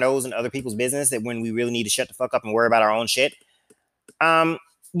sticks our nose in other people's business, that when we really need to shut the fuck up and worry about our own shit,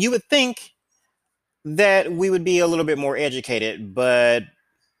 you would think that we would be a little bit more educated, but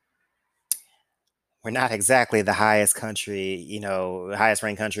we're not exactly the highest country, highest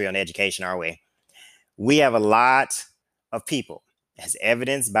ranked country on education, are we? We have a lot of people, as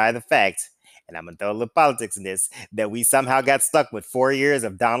evidenced by the fact, and I'm gonna throw a little politics in this, that we somehow got stuck with 4 years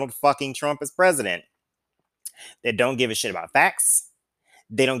of Donald fucking Trump as president, that don't give a shit about facts.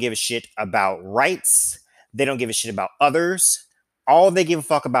 They don't give a shit about rights. They don't give a shit about others. All they give a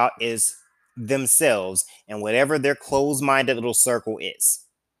fuck about is themselves and whatever their closed minded little circle is.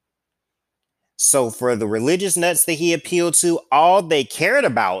 So, for the religious nuts that he appealed to, all they cared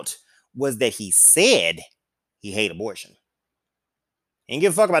about was that he said he hated abortion. He didn't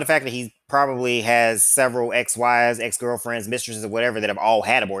give a fuck about the fact that he probably has several ex-wives, ex-girlfriends, mistresses, or whatever that have all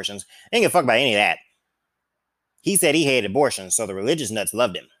had abortions. He didn't give a fuck about any of that. He said he hated abortion, so the religious nuts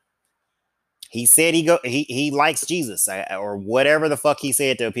loved him. He said he likes Jesus, or whatever the fuck he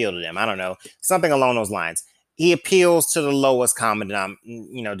said to appeal to them. I don't know, something along those lines. He appeals to the lowest common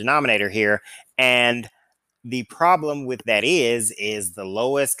denominator here, and the problem with that is the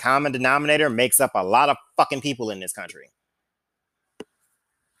lowest common denominator makes up a lot of fucking people in this country.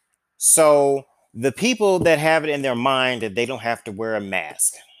 So the people that have it in their mind that they don't have to wear a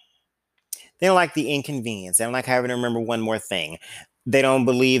mask, they don't like the inconvenience. They don't like having to remember one more thing. They don't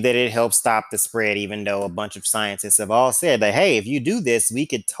believe that it helps stop the spread, even though a bunch of scientists have all said that, hey, if you do this, we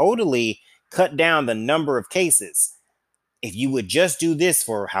could totally cut down the number of cases. If you would just do this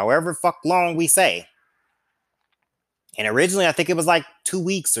for however fuck long we say. And originally, I think it was like 2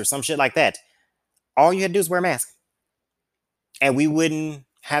 weeks or some shit like that. All you had to do is wear a mask. And we wouldn't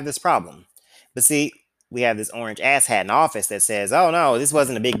have this problem. But see, we have this orange asshat in office that says, oh no, this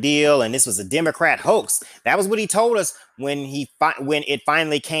wasn't a big deal and this was a Democrat hoax. That was what he told us when it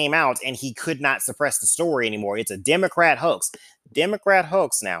finally came out and he could not suppress the story anymore. It's a Democrat hoax. Democrat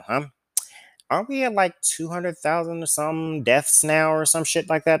hoax now, huh? Aren't we at like 200,000 or some deaths now or some shit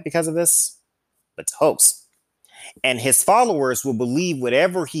like that because of this? But it's a hoax. And his followers will believe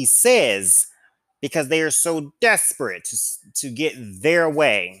whatever he says because they are so desperate to get their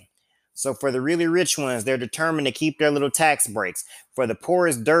way. So for the really rich ones, they're determined to keep their little tax breaks. For the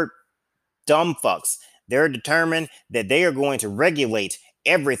poorest dirt dumb fucks, they're determined that they are going to regulate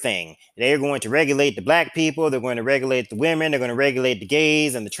everything. They are going to regulate the black people. They're going to regulate the women. They're going to regulate the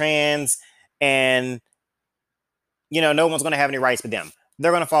gays and the trans. And, no one's going to have any rights with them.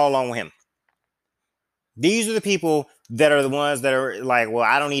 They're going to follow along with him. These are the people that are the ones that are like, well,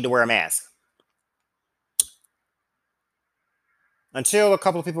 I don't need to wear a mask. Until a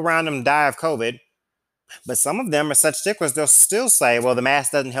couple of people around them die of COVID. But some of them are such sticklers, they'll still say, well, the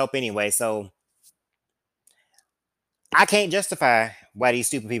mask doesn't help anyway. So I can't justify why these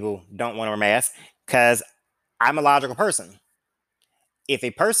stupid people don't want to wear masks because I'm a logical person. If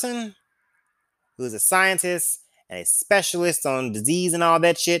a person who's a scientist and a specialist on disease and all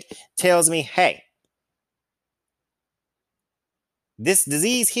that shit tells me, hey, this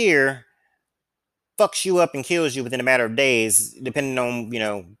disease here fucks you up and kills you within a matter of days, depending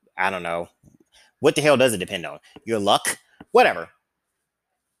on, I don't know. What the hell does it depend on? Your luck? Whatever.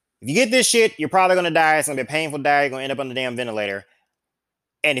 If you get this shit, you're probably going to die. It's going to be a painful die. You're going to end up on the damn ventilator.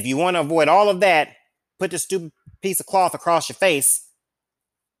 And if you want to avoid all of that, put this stupid piece of cloth across your face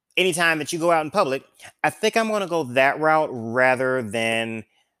anytime that you go out in public. I think I'm going to go that route rather than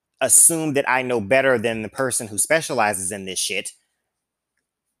assume that I know better than the person who specializes in this shit,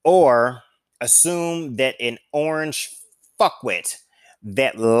 or assume that an orange fuckwit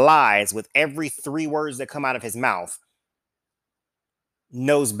that lies with every 3 words that come out of his mouth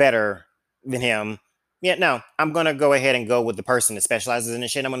knows better than him. Yeah, no, I'm going to go ahead and go with the person that specializes in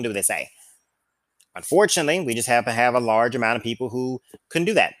this shit. I'm going to do what they say. Unfortunately, we just happen to have a large amount of people who couldn't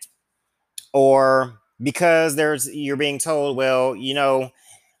do that. Or because you're being told, well,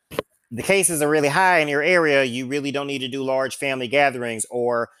 the cases are really high in your area, you really don't need to do large family gatherings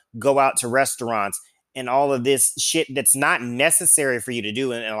or go out to restaurants and all of this shit that's not necessary for you to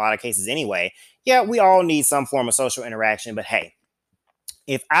do in a lot of cases anyway. Yeah, we all need some form of social interaction, but hey,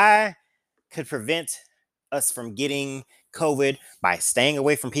 if I could prevent us from getting COVID by staying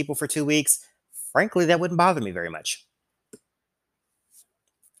away from people for 2 weeks, frankly, that wouldn't bother me very much.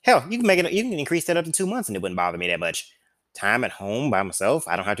 Hell, you can increase that up to 2 months and it wouldn't bother me that much. Time at home by myself.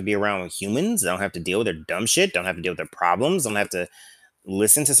 I don't have to be around humans. I don't have to deal with their dumb shit. Don't have to deal with their problems. Don't have to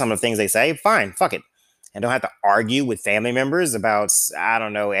listen to some of the things they say. Fine, fuck it. And don't have to argue with family members about, I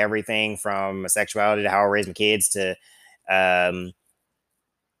don't know, everything from sexuality to how I raise my kids to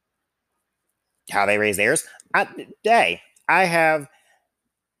how they raise theirs. I have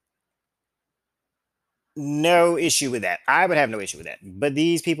no issue with that. I would have no issue with that. But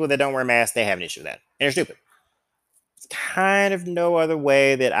these people that don't wear masks, they have an issue with that. And they're stupid. It's kind of no other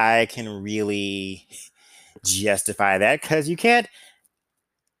way that I can really justify that, because you can't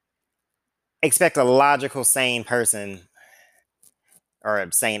expect a logical, sane person, or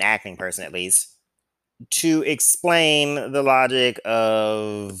a sane acting person at least, to explain the logic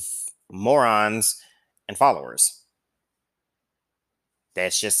of morons and followers.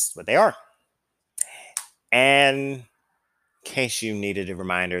 That's just what they are. And in case you needed a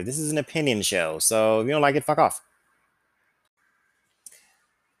reminder, this is an opinion show, so if you don't like it, fuck off.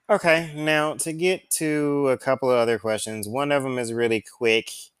 Okay, now to get to a couple of other questions. One of them is really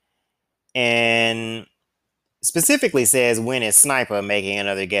quick and specifically says, when is Sniper making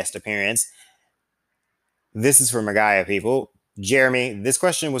another guest appearance? This is for Magaya people. Jeremy, this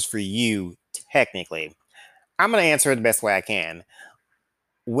question was for you, technically. I'm going to answer it the best way I can.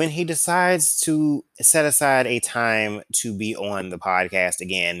 When he decides to set aside a time to be on the podcast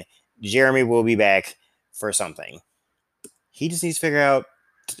again, Jeremy will be back for something. He just needs to figure out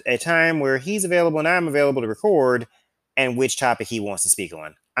a time where he's available and I'm available to record, and which topic he wants to speak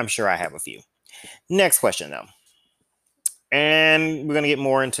on. I'm sure I have a few. Next question, though. And we're going to get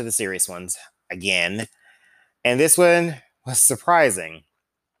more into the serious ones again. And this one was surprising.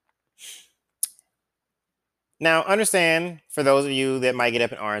 Now, understand, for those of you that might get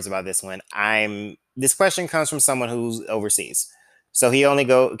up in arms about this one, this question comes from someone who's overseas. So he only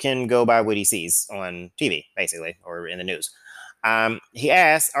can go by what he sees on TV, basically, or in the news. He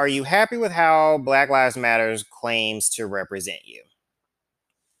asks, are you happy with how Black Lives Matter claims to represent you?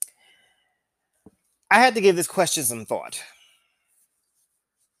 I had to give this question some thought.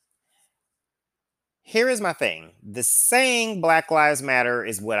 Here is my thing. The saying Black Lives Matter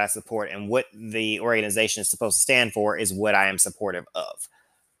is what I support, and what the organization is supposed to stand for is what I am supportive of.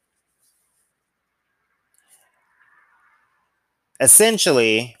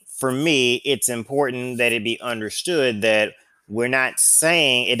 Essentially, for me, it's important that it be understood that we're not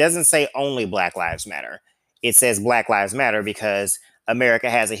saying, it doesn't say only Black Lives Matter. It says Black Lives Matter because America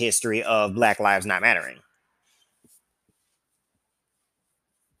has a history of Black lives not mattering.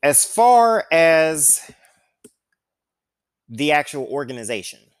 As far as the actual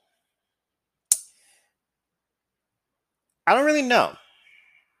organization, I don't really know.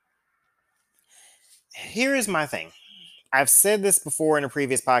 Here is my thing. I've said this before in a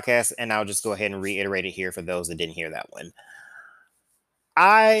previous podcast, and I'll just go ahead and reiterate it here for those that didn't hear that one.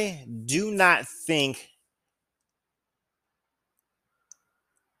 I do not think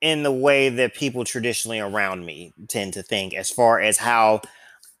in the way that people traditionally around me tend to think, as far as how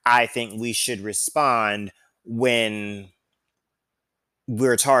I think we should respond when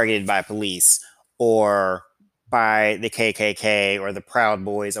we're targeted by police or by the KKK or the Proud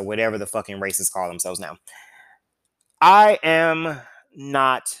Boys or whatever the fucking racists call themselves now. I am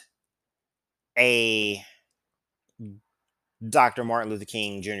not a Dr. Martin Luther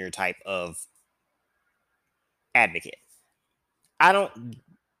King Jr. type of advocate. I don't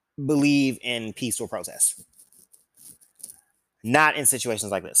believe in peaceful protests. Not in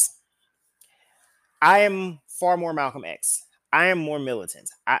situations like this. I am far more Malcolm X. I am more militant.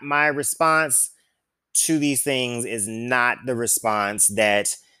 My response to these things is not the response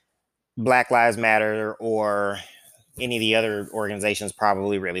that Black Lives Matter or any of the other organizations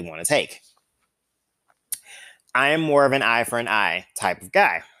probably really want to take. I am more of an eye for an eye type of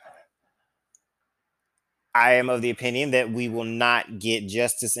guy. I am of the opinion that we will not get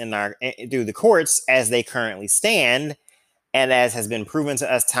justice through the courts as they currently stand, and as has been proven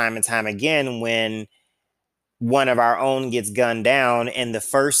to us time and time again, when one of our own gets gunned down, and the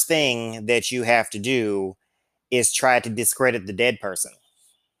first thing that you have to do is try to discredit the dead person.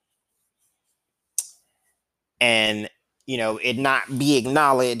 And, it not be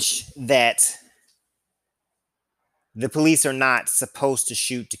acknowledged that the police are not supposed to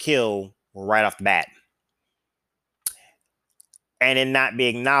shoot to kill right off the bat. And it not be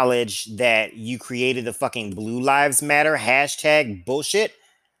acknowledged that you created the fucking Blue Lives Matter hashtag bullshit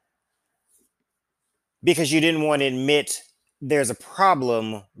because you didn't want to admit there's a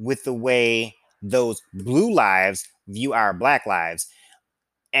problem with the way those blue lives view our black lives.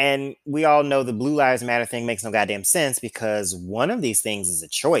 And we all know the Blue Lives Matter thing makes no goddamn sense because one of these things is a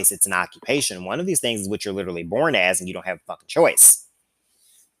choice. It's an occupation. One of these things is what you're literally born as, and you don't have a fucking choice.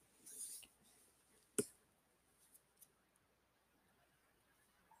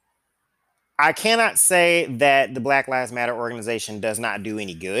 I cannot say that the Black Lives Matter organization does not do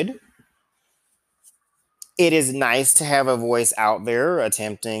any good. It is nice to have a voice out there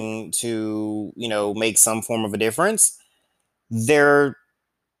attempting to, make some form of a difference. Their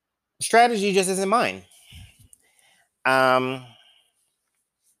strategy just isn't mine. Mine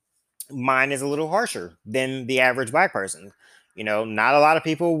is a little harsher than the average black person. Not a lot of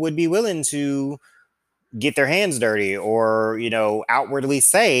people would be willing to get their hands dirty or, outwardly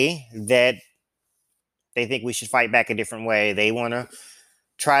say that they think we should fight back a different way. They want to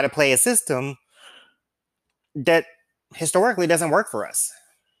try to play a system that historically doesn't work for us.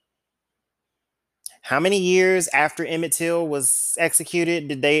 How many years after Emmett Till was executed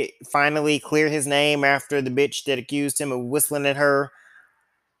did they finally clear his name after the bitch that accused him of whistling at her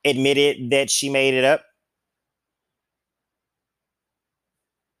admitted that she made it up?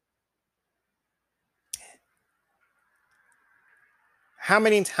 How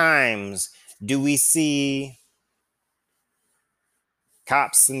many times do we see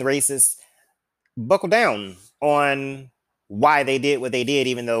cops and the racists buckle down on why they did what they did,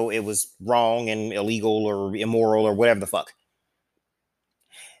 even though it was wrong and illegal or immoral or whatever the fuck?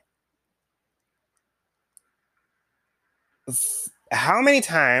 How many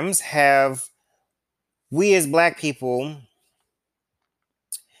times have we as black people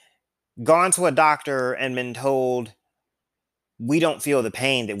gone to a doctor and been told we don't feel the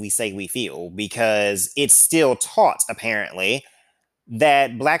pain that we say we feel, because it's still taught, apparently,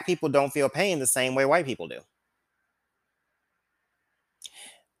 that black people don't feel pain the same way white people do?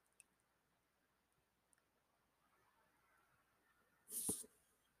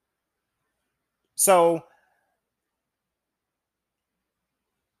 So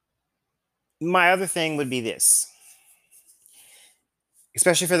my other thing would be this,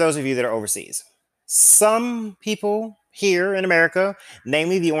 especially for those of you that are overseas. Some people here in America,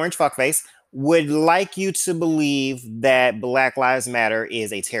 namely the orange fuckface, would like you to believe that Black Lives Matter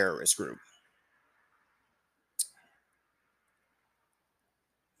is a terrorist group.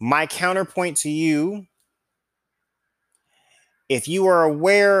 My counterpoint to you, if you are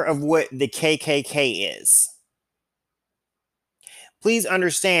aware of what the KKK is, please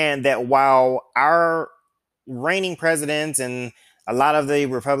understand that while our reigning president and a lot of the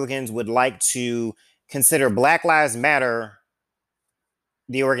Republicans would like to consider Black Lives Matter,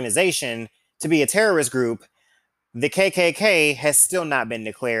 the organization, to be a terrorist group, the KKK has still not been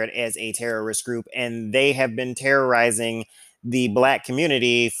declared as a terrorist group, and they have been terrorizing the black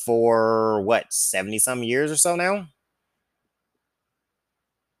community for 70 some years or so now?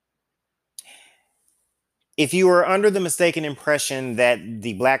 If you are under the mistaken impression that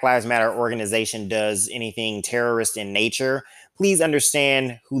the Black Lives Matter organization does anything terrorist in nature, please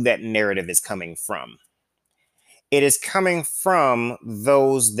understand who that narrative is coming from. It is coming from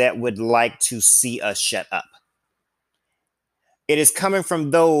those that would like to see us shut up. It is coming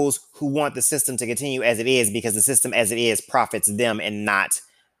from those who want the system to continue as it is, because the system as it is profits them and not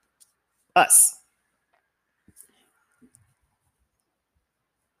us.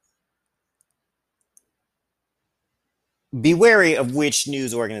 Be wary of which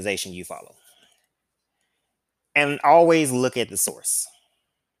news organization you follow. And always look at the source.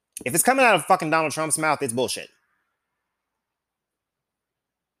 If it's coming out of fucking Donald Trump's mouth, it's bullshit.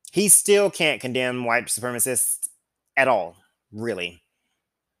 He still can't condemn white supremacists at all, really.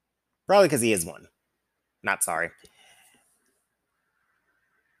 Probably because he is one. Not sorry.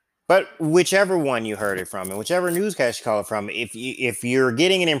 But whichever one you heard it from, and whichever newscast you call it from, if you're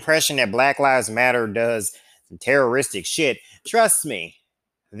getting an impression that Black Lives Matter does some terroristic shit, trust me,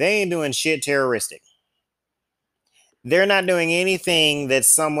 they ain't doing shit terroristic. They're not doing anything that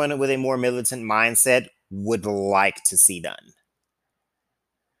someone with a more militant mindset would like to see done.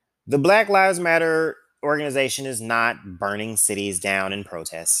 The Black Lives Matter organization is not burning cities down in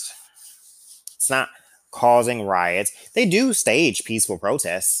protest. It's not causing riots. They do stage peaceful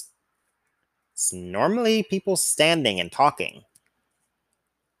protests. It's normally people standing and talking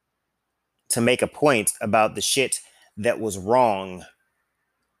to make a point about the shit that was wrong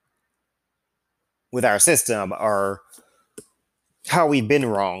with our system or how we've been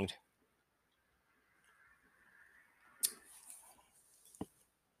wronged.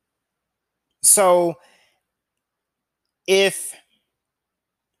 So if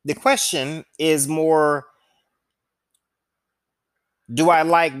the question is more, do I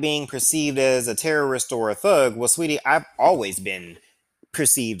like being perceived as a terrorist or a thug? Well, sweetie, I've always been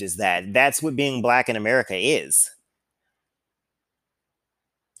perceived as that. That's what being black in America is.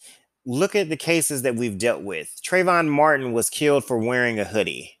 Look at the cases that we've dealt with. Trayvon Martin was killed for wearing a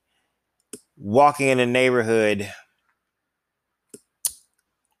hoodie, walking in a neighborhood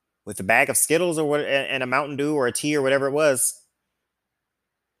with a bag of Skittles or what, and a Mountain Dew or a tea or whatever it was,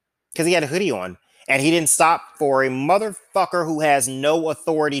 because he had a hoodie on. And he didn't stop for a motherfucker who has no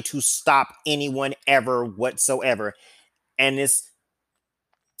authority to stop anyone ever whatsoever. And this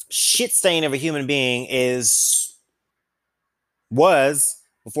shit stain of a human being was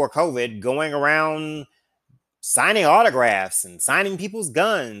before COVID going around signing autographs and signing people's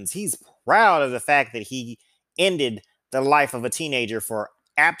guns. He's proud of the fact that he ended the life of a teenager for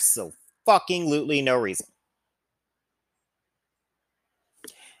absolutely no reason.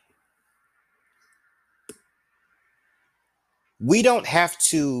 We don't have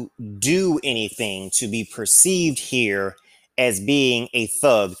to do anything to be perceived here as being a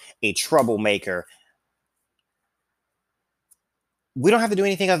thug, a troublemaker. We don't have to do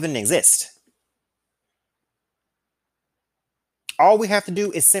anything other than exist. All we have to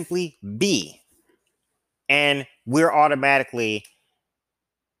do is simply be. And we're automatically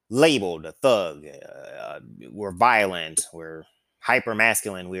labeled a thug. We're violent. We're hyper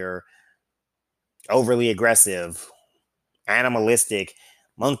masculine. We're overly aggressive, animalistic,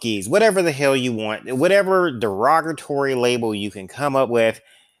 monkeys, whatever the hell you want, whatever derogatory label you can come up with.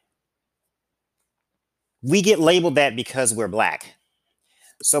 We get labeled that because we're black.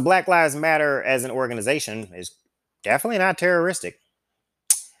 So Black Lives Matter as an organization is definitely not terroristic.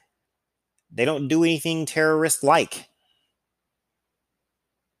 They don't do anything terrorist-like.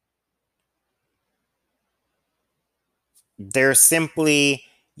 They're simply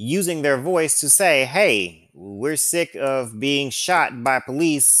using their voice to say, hey, we're sick of being shot by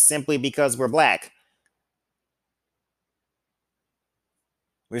police simply because we're black.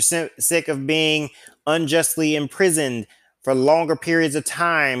 We're sick of being unjustly imprisoned for longer periods of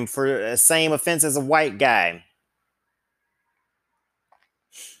time for the same offense as a white guy.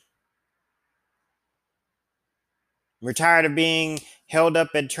 We're tired of being held up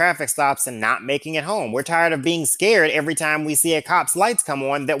at traffic stops and not making it home. We're tired of being scared every time we see a cop's lights come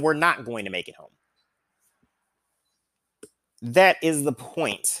on that we're not going to make it home. That is the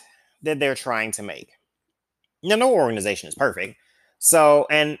point that they're trying to make. Now, no organization is perfect. So,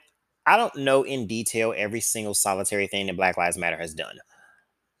 and I don't know in detail every single solitary thing that Black Lives Matter has done.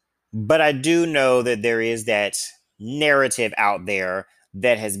 But I do know that there is that narrative out there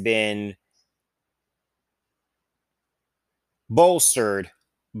that has been bolstered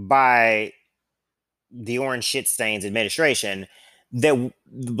by the Orange Shit Stains administration that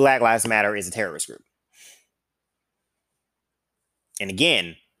Black Lives Matter is a terrorist group. And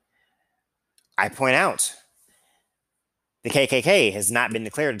again, I point out the KKK has not been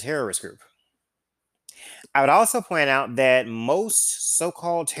declared a terrorist group. I would also point out that most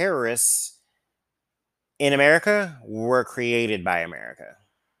so-called terrorists in America were created by America.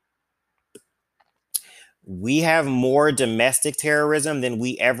 We have more domestic terrorism than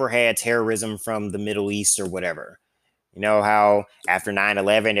we ever had terrorism from the Middle East or whatever. You know how after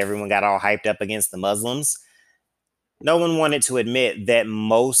 9/11, everyone got all hyped up against the Muslims? No one wanted to admit that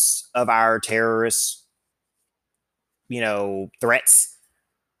most of our terrorist, threats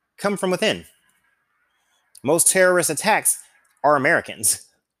come from within. Most terrorist attacks are Americans.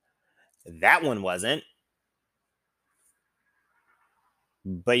 That one wasn't.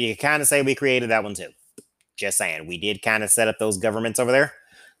 But you kind of say we created that one too. Just saying, we did kind of set up those governments over there.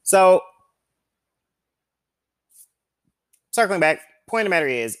 So, circling back, point of the matter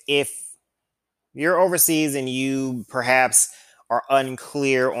is, if you're overseas and you perhaps are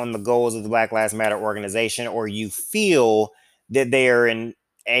unclear on the goals of the Black Lives Matter organization, or you feel that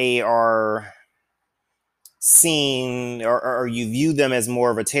they are seen, or you view them as more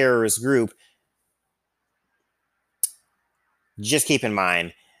of a terrorist group, just keep in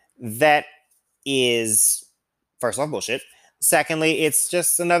mind that is, first off, bullshit. Secondly, it's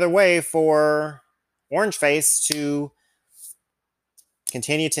just another way for Orange Face to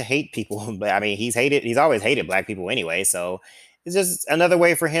continue to hate people. But I mean, he's always hated black people anyway. So it's just another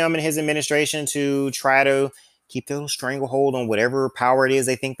way for him and his administration to try to keep their little stranglehold on whatever power it is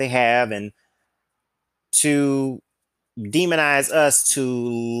they think they have, and to demonize us to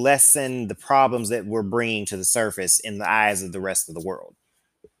lessen the problems that we're bringing to the surface in the eyes of the rest of the world.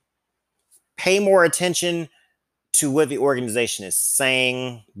 Pay more attention to what the organization is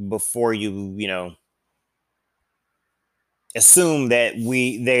saying before you assume that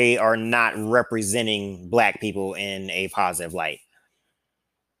they are not representing black people in a positive light.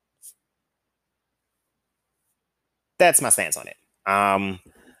 That's my stance on it.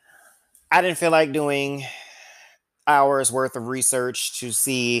 I didn't feel like doing hours worth of research to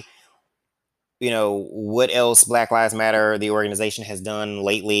see what else Black Lives Matter, the organization, has done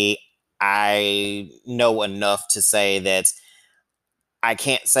lately. I know enough to say that I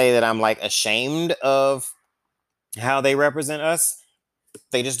can't say that I'm like ashamed of how they represent us.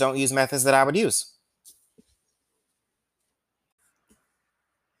 They just don't use methods that I would use.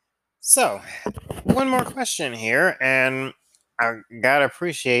 So, one more question here, and I gotta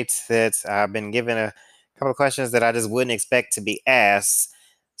appreciate that I've been given a couple of questions that I just wouldn't expect to be asked.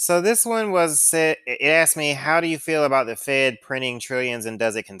 So this one it asked me, how do you feel about the Fed printing trillions, and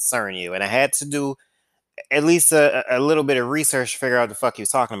does it concern you? And I had to do at least a little bit of research to figure out what the fuck he was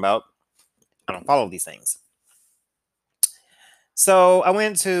talking about. I don't follow these things. So I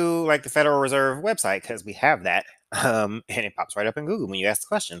went to like the Federal Reserve website, because we have that, and it pops right up in Google when you ask the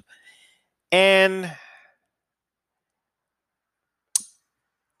question. And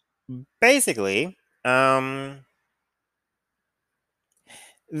basically, there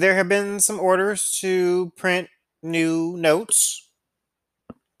have been some orders to print new notes,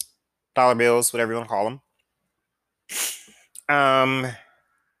 dollar bills, whatever you want to call them.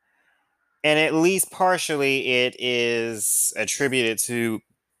 And at least partially it is attributed to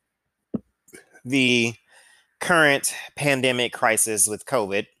the current pandemic crisis with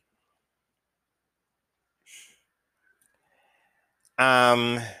COVID.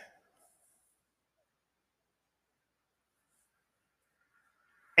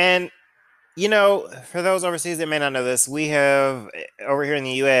 And for those overseas that may not know this, we have over here in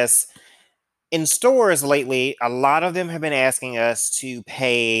the US, in stores lately, a lot of them have been asking us to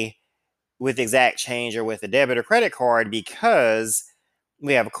pay with exact change or with a debit or credit card, because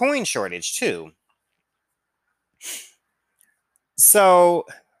we have a coin shortage too. So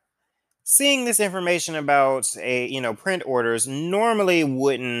seeing this information about print orders normally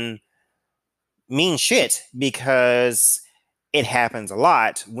wouldn't mean shit, because it happens a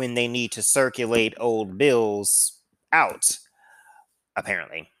lot when they need to circulate old bills out,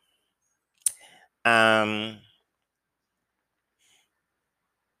 apparently. I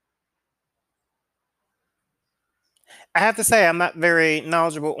have to say I'm not very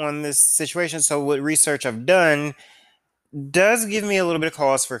knowledgeable on this situation, so what research I've done does give me a little bit of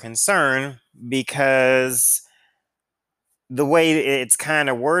cause for concern, because the way it's kind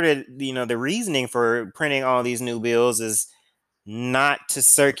of worded, the reasoning for printing all these new bills is not to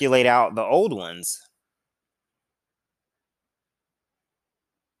circulate out the old ones.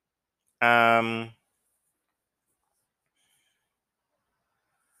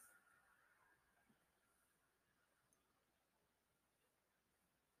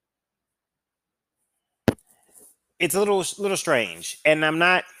 It's a little strange, and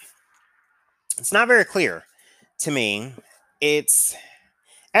it's not very clear to me. It's,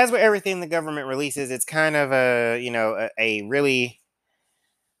 as with everything the government releases, it's kind of a really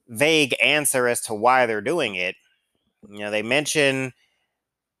vague answer as to why they're doing it. They mention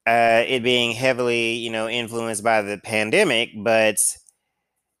it being heavily influenced by the pandemic,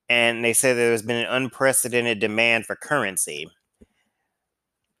 and they say there's been an unprecedented demand for currency.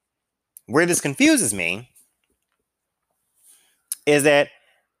 Where this confuses me is that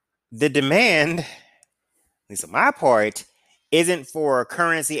the demand, at least on my part, isn't for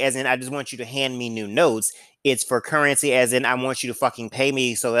currency as in I just want you to hand me new notes. It's for currency, as in I want you to fucking pay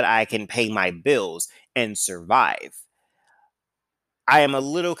me so that I can pay my bills and survive. I am a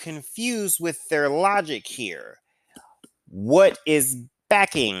little confused with their logic here. What is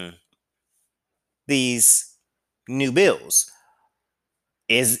backing these new bills?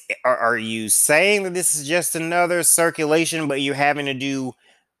 Are you saying that this is just another circulation, but you're having to do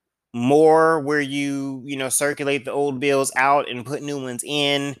more where you know, circulate the old bills out and put new ones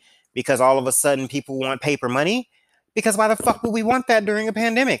in because all of a sudden people want paper money? Because why the fuck would we want that during a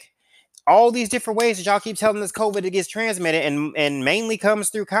pandemic? All these different ways that y'all keep telling us COVID gets transmitted and mainly comes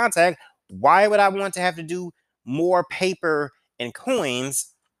through contact. Why would I want to have to do more paper and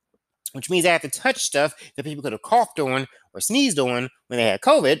coins, which means I have to touch stuff that people could have coughed on or sneezed on when they had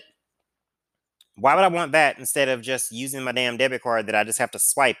COVID? Why would I want that instead of just using my damn debit card that I just have to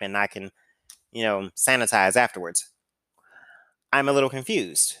swipe and I can, you know, sanitize afterwards? I'm a little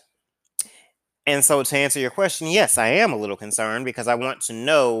confused. And so to answer your question, yes, I am a little concerned because I want to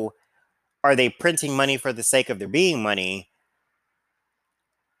know, are they printing money for the sake of there being money?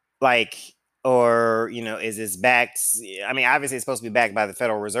 Like, or, you know, is this backed? I mean, obviously it's supposed to be backed by the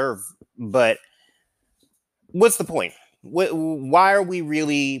Federal Reserve, but what's the point? Why are we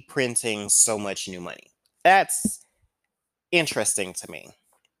really printing so much new money? That's interesting to me.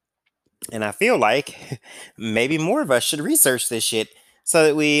 And I feel like maybe more of us should research this shit so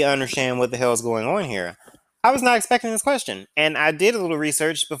that we understand what the hell is going on here. I was not expecting this question, and I did a little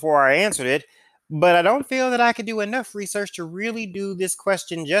research before I answered it, but I don't feel that I could do enough research to really do this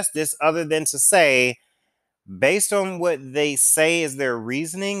question justice, other than to say, based on what they say is their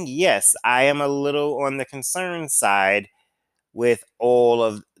reasoning, yes, I am a little on the concern side with all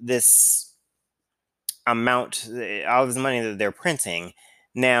of this amount, all this money that they're printing.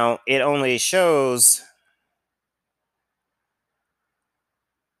 Now, it only shows.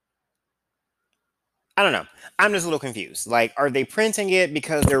 I don't know. I'm just a little confused. Like, are they printing it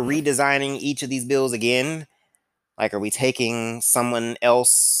because they're redesigning each of these bills again? Like, are we taking someone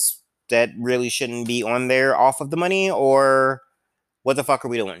else that really shouldn't be on there off of the money? Or what the fuck are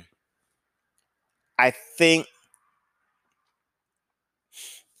we doing? I think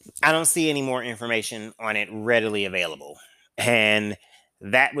I don't see any more information on it readily available. And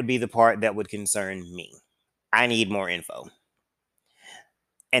that would be the part that would concern me. I need more info.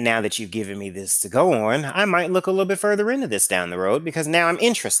 And now that you've given me this to go on, I might look a little bit further into this down the road because now I'm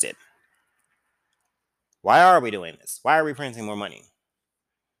interested. Why are we doing this? Why are we printing more money?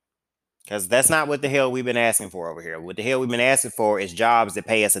 Because that's not what the hell we've been asking for over here. What the hell we've been asking for is jobs that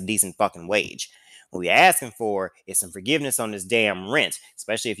pay us a decent fucking wage. What we're asking for is some forgiveness on this damn rent,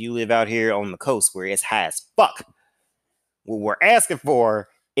 especially if you live out here on the coast where it's high as fuck. What we're asking for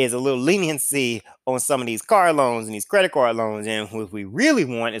is a little leniency on some of these car loans and these credit card loans. And what we really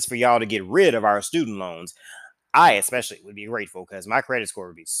want is for y'all to get rid of our student loans. I especially would be grateful because my credit score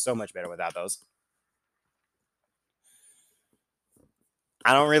would be so much better without those.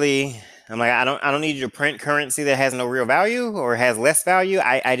 I'm like, I don't need you to print currency that has no real value or has less value.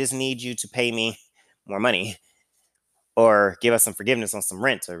 I just need you to pay me more money or give us some forgiveness on some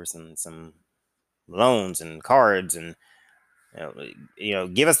rent or some loans and cards, and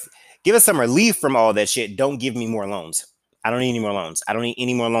give us some relief from all that shit. Don't give me more loans. I don't need any more loans. I don't need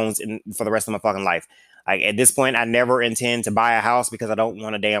any more loans for the rest of my fucking life. Like, at this point, I never intend to buy a house because I don't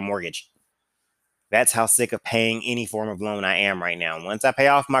want a damn mortgage. That's how sick of paying any form of loan I am right now. Once I pay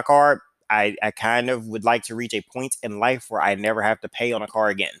off my car, I kind of would like to reach a point in life where I never have to pay on a car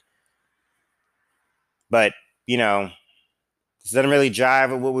again. But, this doesn't really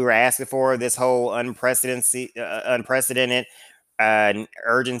jive with what we were asking for. This whole unprecedented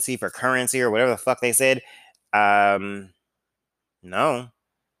urgency for currency or whatever the fuck they said. No.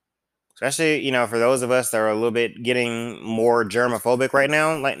 Especially, for those of us that are a little bit getting more germophobic right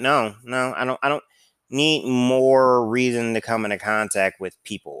now. Like, no, I don't need more reason to come into contact with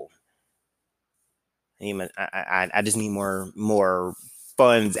people. I just need more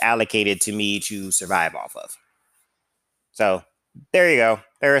funds allocated to me to survive off of. So there you go.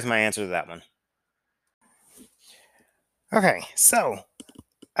 There is my answer to that one. Okay, so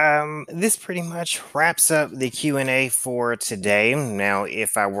this pretty much wraps up the Q&A for today. Now,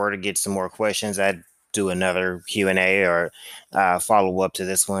 if I were to get some more questions, I'd do another Q&A or follow up to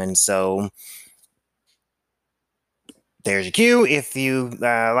this one. So there's your cue. If you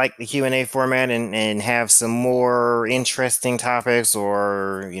like the Q&A format and have some more interesting topics,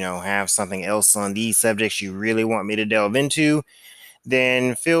 or have something else on these subjects you really want me to delve into,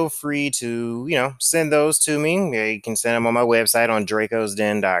 then feel free to send those to me. You can send them on my website on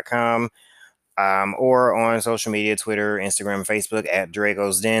drakosden.com. or on social media, Twitter, Instagram, Facebook at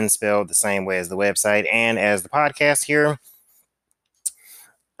Draco's Den, spelled the same way as the website and as the podcast here.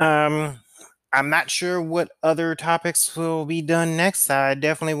 I'm not sure what other topics will be done next. I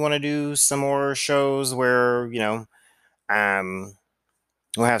definitely want to do some more shows where, we'll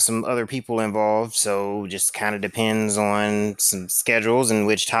have some other people involved. So just kind of depends on some schedules and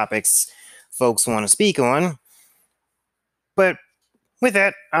which topics folks want to speak on. But with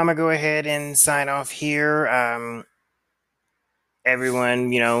that, I'm going to go ahead and sign off here.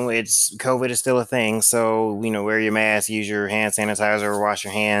 Everyone, it's COVID is still a thing. So, wear your mask, use your hand sanitizer, wash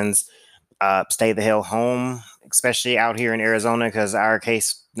your hands, stay the hell home, especially out here in Arizona, because our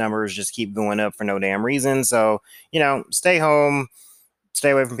case numbers just keep going up for no damn reason. So, stay home, stay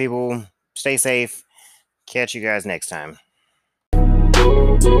away from people, stay safe. Catch you guys next time.